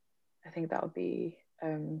 I think that would be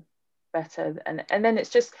better, and then it's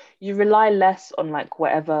just you rely less on like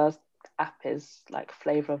whatever app is like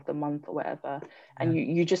flavor of the month or whatever, yeah, and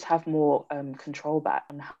you just have more control back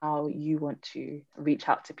on how you want to reach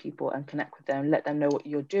out to people and connect with them, let them know what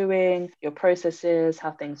you're doing, your processes,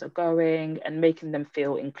 how things are going, and making them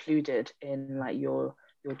feel included in like your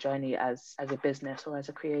journey as a business or as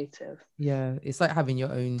a creative. yeah. It's like having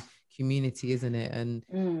your own community, isn't it? And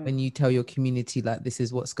Mm. when you tell your community like this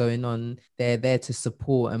is what's going on, they're there to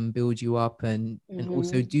support and build you up and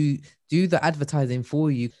also Mhm. do the advertising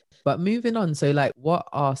for you. But moving on, so like what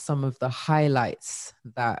are some of the highlights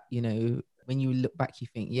that, you know, when you look back, you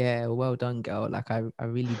think, yeah, well done, girl. Like I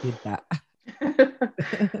really did that.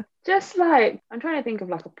 Just like I'm trying to think of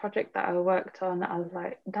like a project that I worked on that I was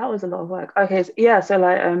like, that was a lot of work. Okay, so yeah, so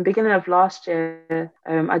like beginning of last year,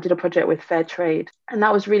 I did a project with Fair Trade, and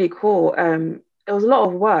that was really cool. It was a lot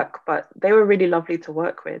of work, but they were really lovely to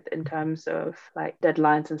work with in terms of like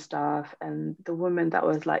deadlines and stuff. And the woman that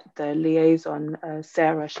was like the liaison,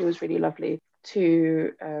 Sarah, she was really lovely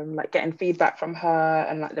to like getting feedback from her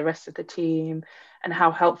and like the rest of the team and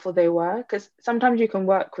how helpful they were, because sometimes you can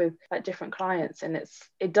work with like different clients and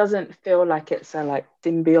it doesn't feel like it's a like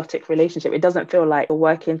symbiotic relationship. It doesn't feel like you're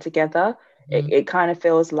working together. It kind of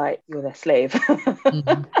feels like you're their slave.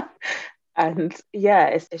 Mhm. And yeah,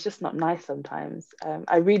 it's just not nice sometimes.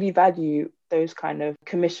 I really value those kind of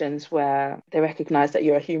commissions where they recognize that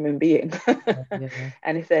you're a human being. Yeah,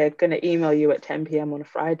 And if they're going to email you at 10 p.m. on a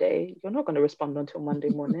Friday, you're not going to respond until Monday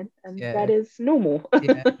morning. And that yeah, is normal.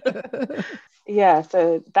 yeah. Yeah,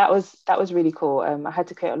 so that was really cool. I had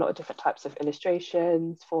to create a lot of different types of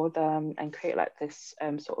illustrations for them and create like this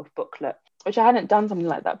sort of booklet, which I hadn't done something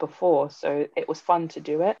like that before. So it was fun to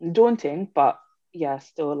do it. Daunting, but yeah,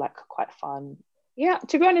 still like quite fun. Yeah,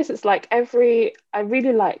 to be honest, it's like I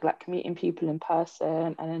really like meeting people in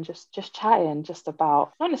person and then just chatting just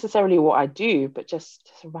about not necessarily what I do, but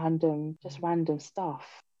just random stuff.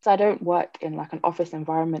 So I don't work in like an office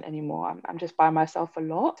environment anymore. I'm just by myself a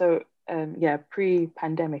lot. So yeah,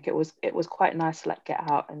 pre-pandemic, it was quite nice to like get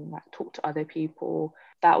out and like talk to other people.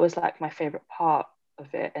 That was like my favorite part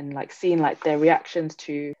of it, and like seeing like their reactions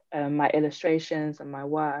to my illustrations and my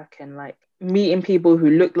work, and like meeting people who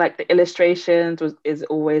look like the illustrations is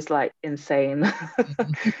always like insane.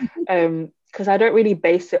 Because I don't really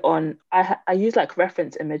base it on I use like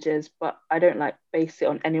reference images, but I don't like base it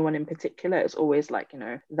on anyone in particular. It's always like,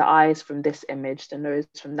 the eyes from this image, the nose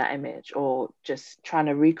from that image, or just trying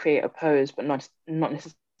to recreate a pose but not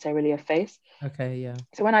necessarily a face. Okay, yeah.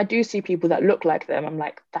 So when I do see people that look like them, I'm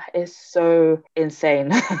like, that is so insane.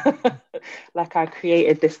 Like I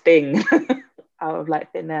created this thing out of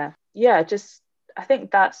like thin air. Yeah, just I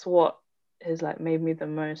think that's what has like made me the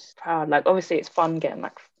most proud. Like obviously it's fun getting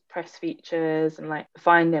like press features and like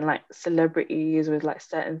finding like celebrities with like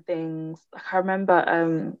certain things. Like I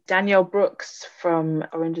remember Danielle Brooks from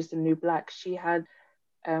Orange is the New Black, she had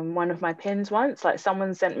one of my pins once. Like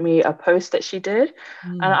someone sent me a post that she did,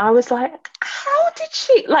 and Mm. I was like, how did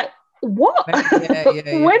she like what? Yeah, yeah,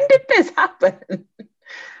 yeah. When did this happen?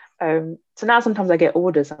 So now sometimes I get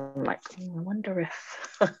orders. I'm like, I wonder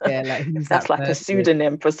Yeah, like if who's that's that like a person?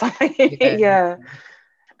 pseudonym for something. Yeah. Yeah.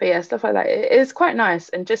 But yeah, stuff like that. It's quite nice,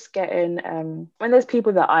 and just getting when there's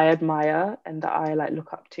people that I admire and that I like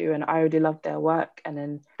look up to, and I already love their work, and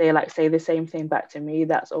then they like say the same thing back to me.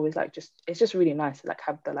 That's always like it's just really nice to like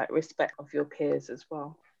have the like respect of your peers as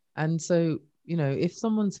well. And so, you know, if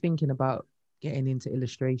someone's thinking about getting into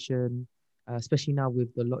illustration, especially now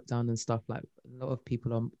with the lockdown and stuff, like a lot of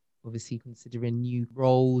people are obviously considering new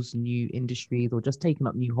roles, new industries, or just taking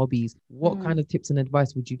up new hobbies. What Mm. kind of tips and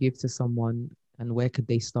advice would you give to someone, and where could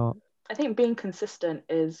they start? I think being consistent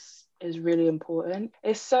is really important.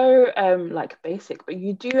 It's so like basic, but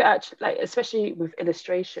you do actually like, especially with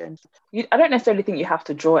illustration, I don't necessarily think you have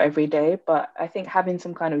to draw every day, but I think having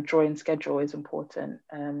some kind of drawing schedule is important.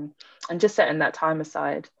 And just setting that time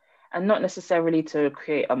aside, and not necessarily to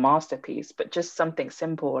create a masterpiece, but just something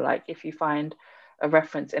simple. Like if you find a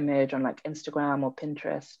reference image on like Instagram or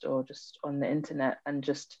Pinterest or just on the internet, and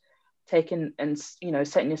just taking and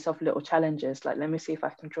setting yourself little challenges, like let me see if I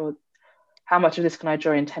can draw, how much of this can I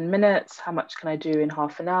draw in 10 minutes? How much can I do in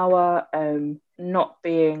half an hour? Not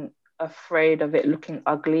being afraid of it looking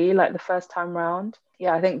ugly like the first time round.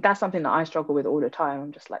 Yeah, I think that's something that I struggle with all the time.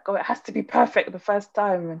 I'm just like, oh, it has to be perfect the first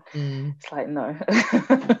time. And Mm. it's like, no,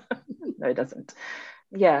 no, it doesn't.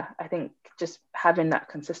 Yeah, I think just having that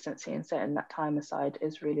consistency and setting that time aside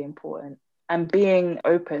is really important. And being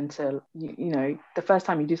open to, the first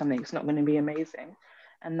time you do something, it's not going to be amazing,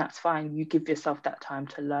 and that's fine. You give yourself that time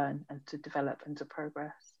to learn and to develop and to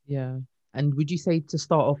progress. Yeah. And would you say to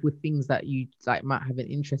start off with things that you like might have an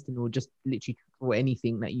interest in, or just literally or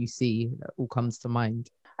anything that you see that all comes to mind?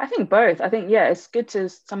 I think both. I think, yeah, it's good to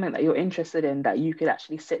something that you're interested in, that you could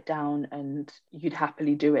actually sit down and you'd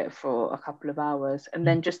happily do it for a couple of hours, and Mm.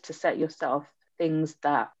 then just to set yourself things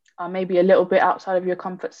that are maybe a little bit outside of your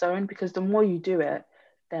comfort zone, because the more you do it,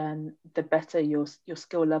 then the better your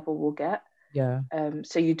skill level will get. Yeah.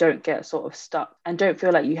 So you don't get sort of stuck and don't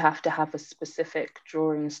feel like you have to have a specific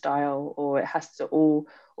drawing style, or it has to all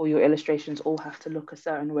your illustrations all have to look a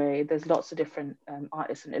certain way. There's lots of different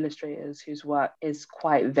artists and illustrators whose work is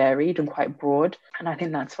quite varied and quite broad, and I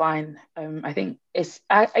think that's fine. I think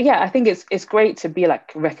I think it's great to be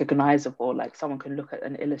like recognizable, like someone can look at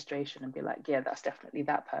an illustration and be like, yeah, that's definitely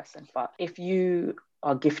that person. But if you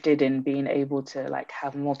are gifted in being able to like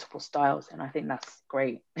have multiple styles, and I think that's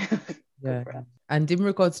great. Yeah. And in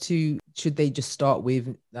regards to, should they just start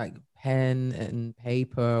with like pen and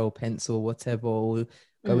paper or pencil, whatever, or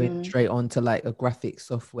going straight on to like a graphic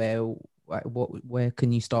software? Like where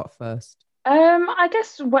can you start first? I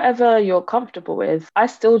guess whatever you're comfortable with. I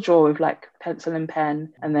still draw with like pencil and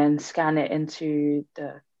pen, and then scan it into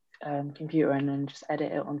the computer and then just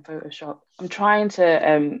edit it on Photoshop. I'm trying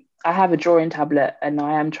to I have a drawing tablet, and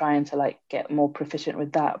I am trying to like get more proficient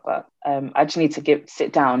with that, but I just need to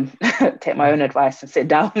sit down, take my own advice and sit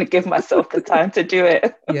down and give myself the time to do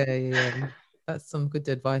it. Yeah. That's some good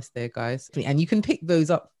advice there, guys. And you can pick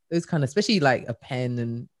those up, those kind of, especially like a pen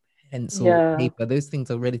and pencil, paper, those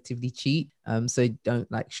things are relatively cheap. So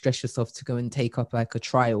don't like stress yourself to go and take up like a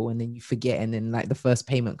trial and then you forget, and then like the first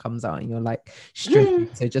payment comes out and you're like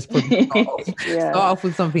stressing. So just probably start off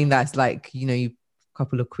with something that's like, you know, a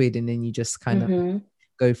couple of quid, and then you just kind of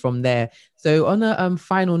go from there. So on a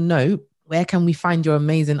final note, where can we find your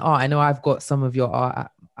amazing art? I know I've got some of your art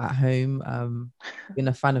at home. Been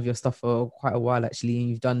a fan of your stuff for quite a while actually, and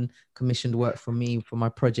you've done commissioned work for me for my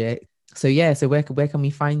project. So yeah, so where can we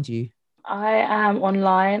find you? I am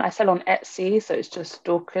online. I sell on Etsy, so it's just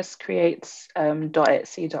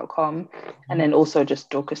dorcascreates.etsy.com, and then also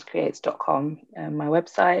just dorcascreates.com, my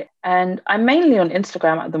website. And I'm mainly on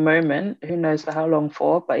Instagram at the moment. Who knows for how long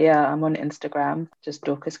for? But yeah, I'm on Instagram, just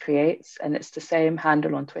Dorcas Creates, and it's the same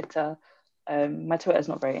handle on Twitter. My Twitter is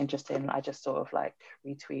not very interesting. I just sort of like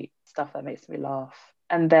retweet stuff that makes me laugh.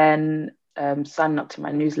 And then signing up to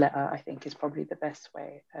my newsletter, I think, is probably the best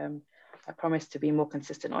way. I promise to be more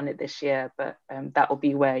consistent on it this year, but that will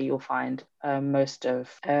be where you'll find most of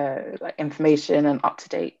like information and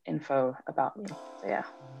up-to-date info about me. So yeah.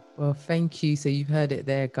 Well, thank you. So you've heard it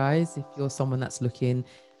there, guys. If you're someone that's looking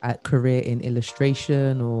at career in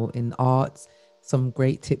illustration or in arts, some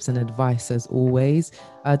great tips and advice as always.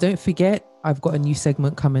 Don't forget, I've got a new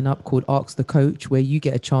segment coming up called Ask the Coach, where you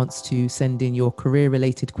get a chance to send in your career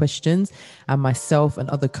related questions, and myself and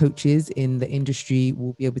other coaches in the industry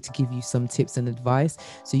will be able to give you some tips and advice.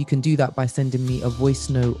 So you can do that by sending me a voice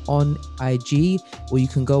note on IG, or you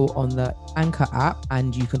can go on the Anchor app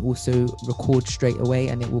and you can also record straight away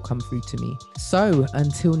and it will come through to me. So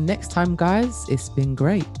until next time, guys, it's been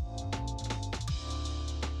great.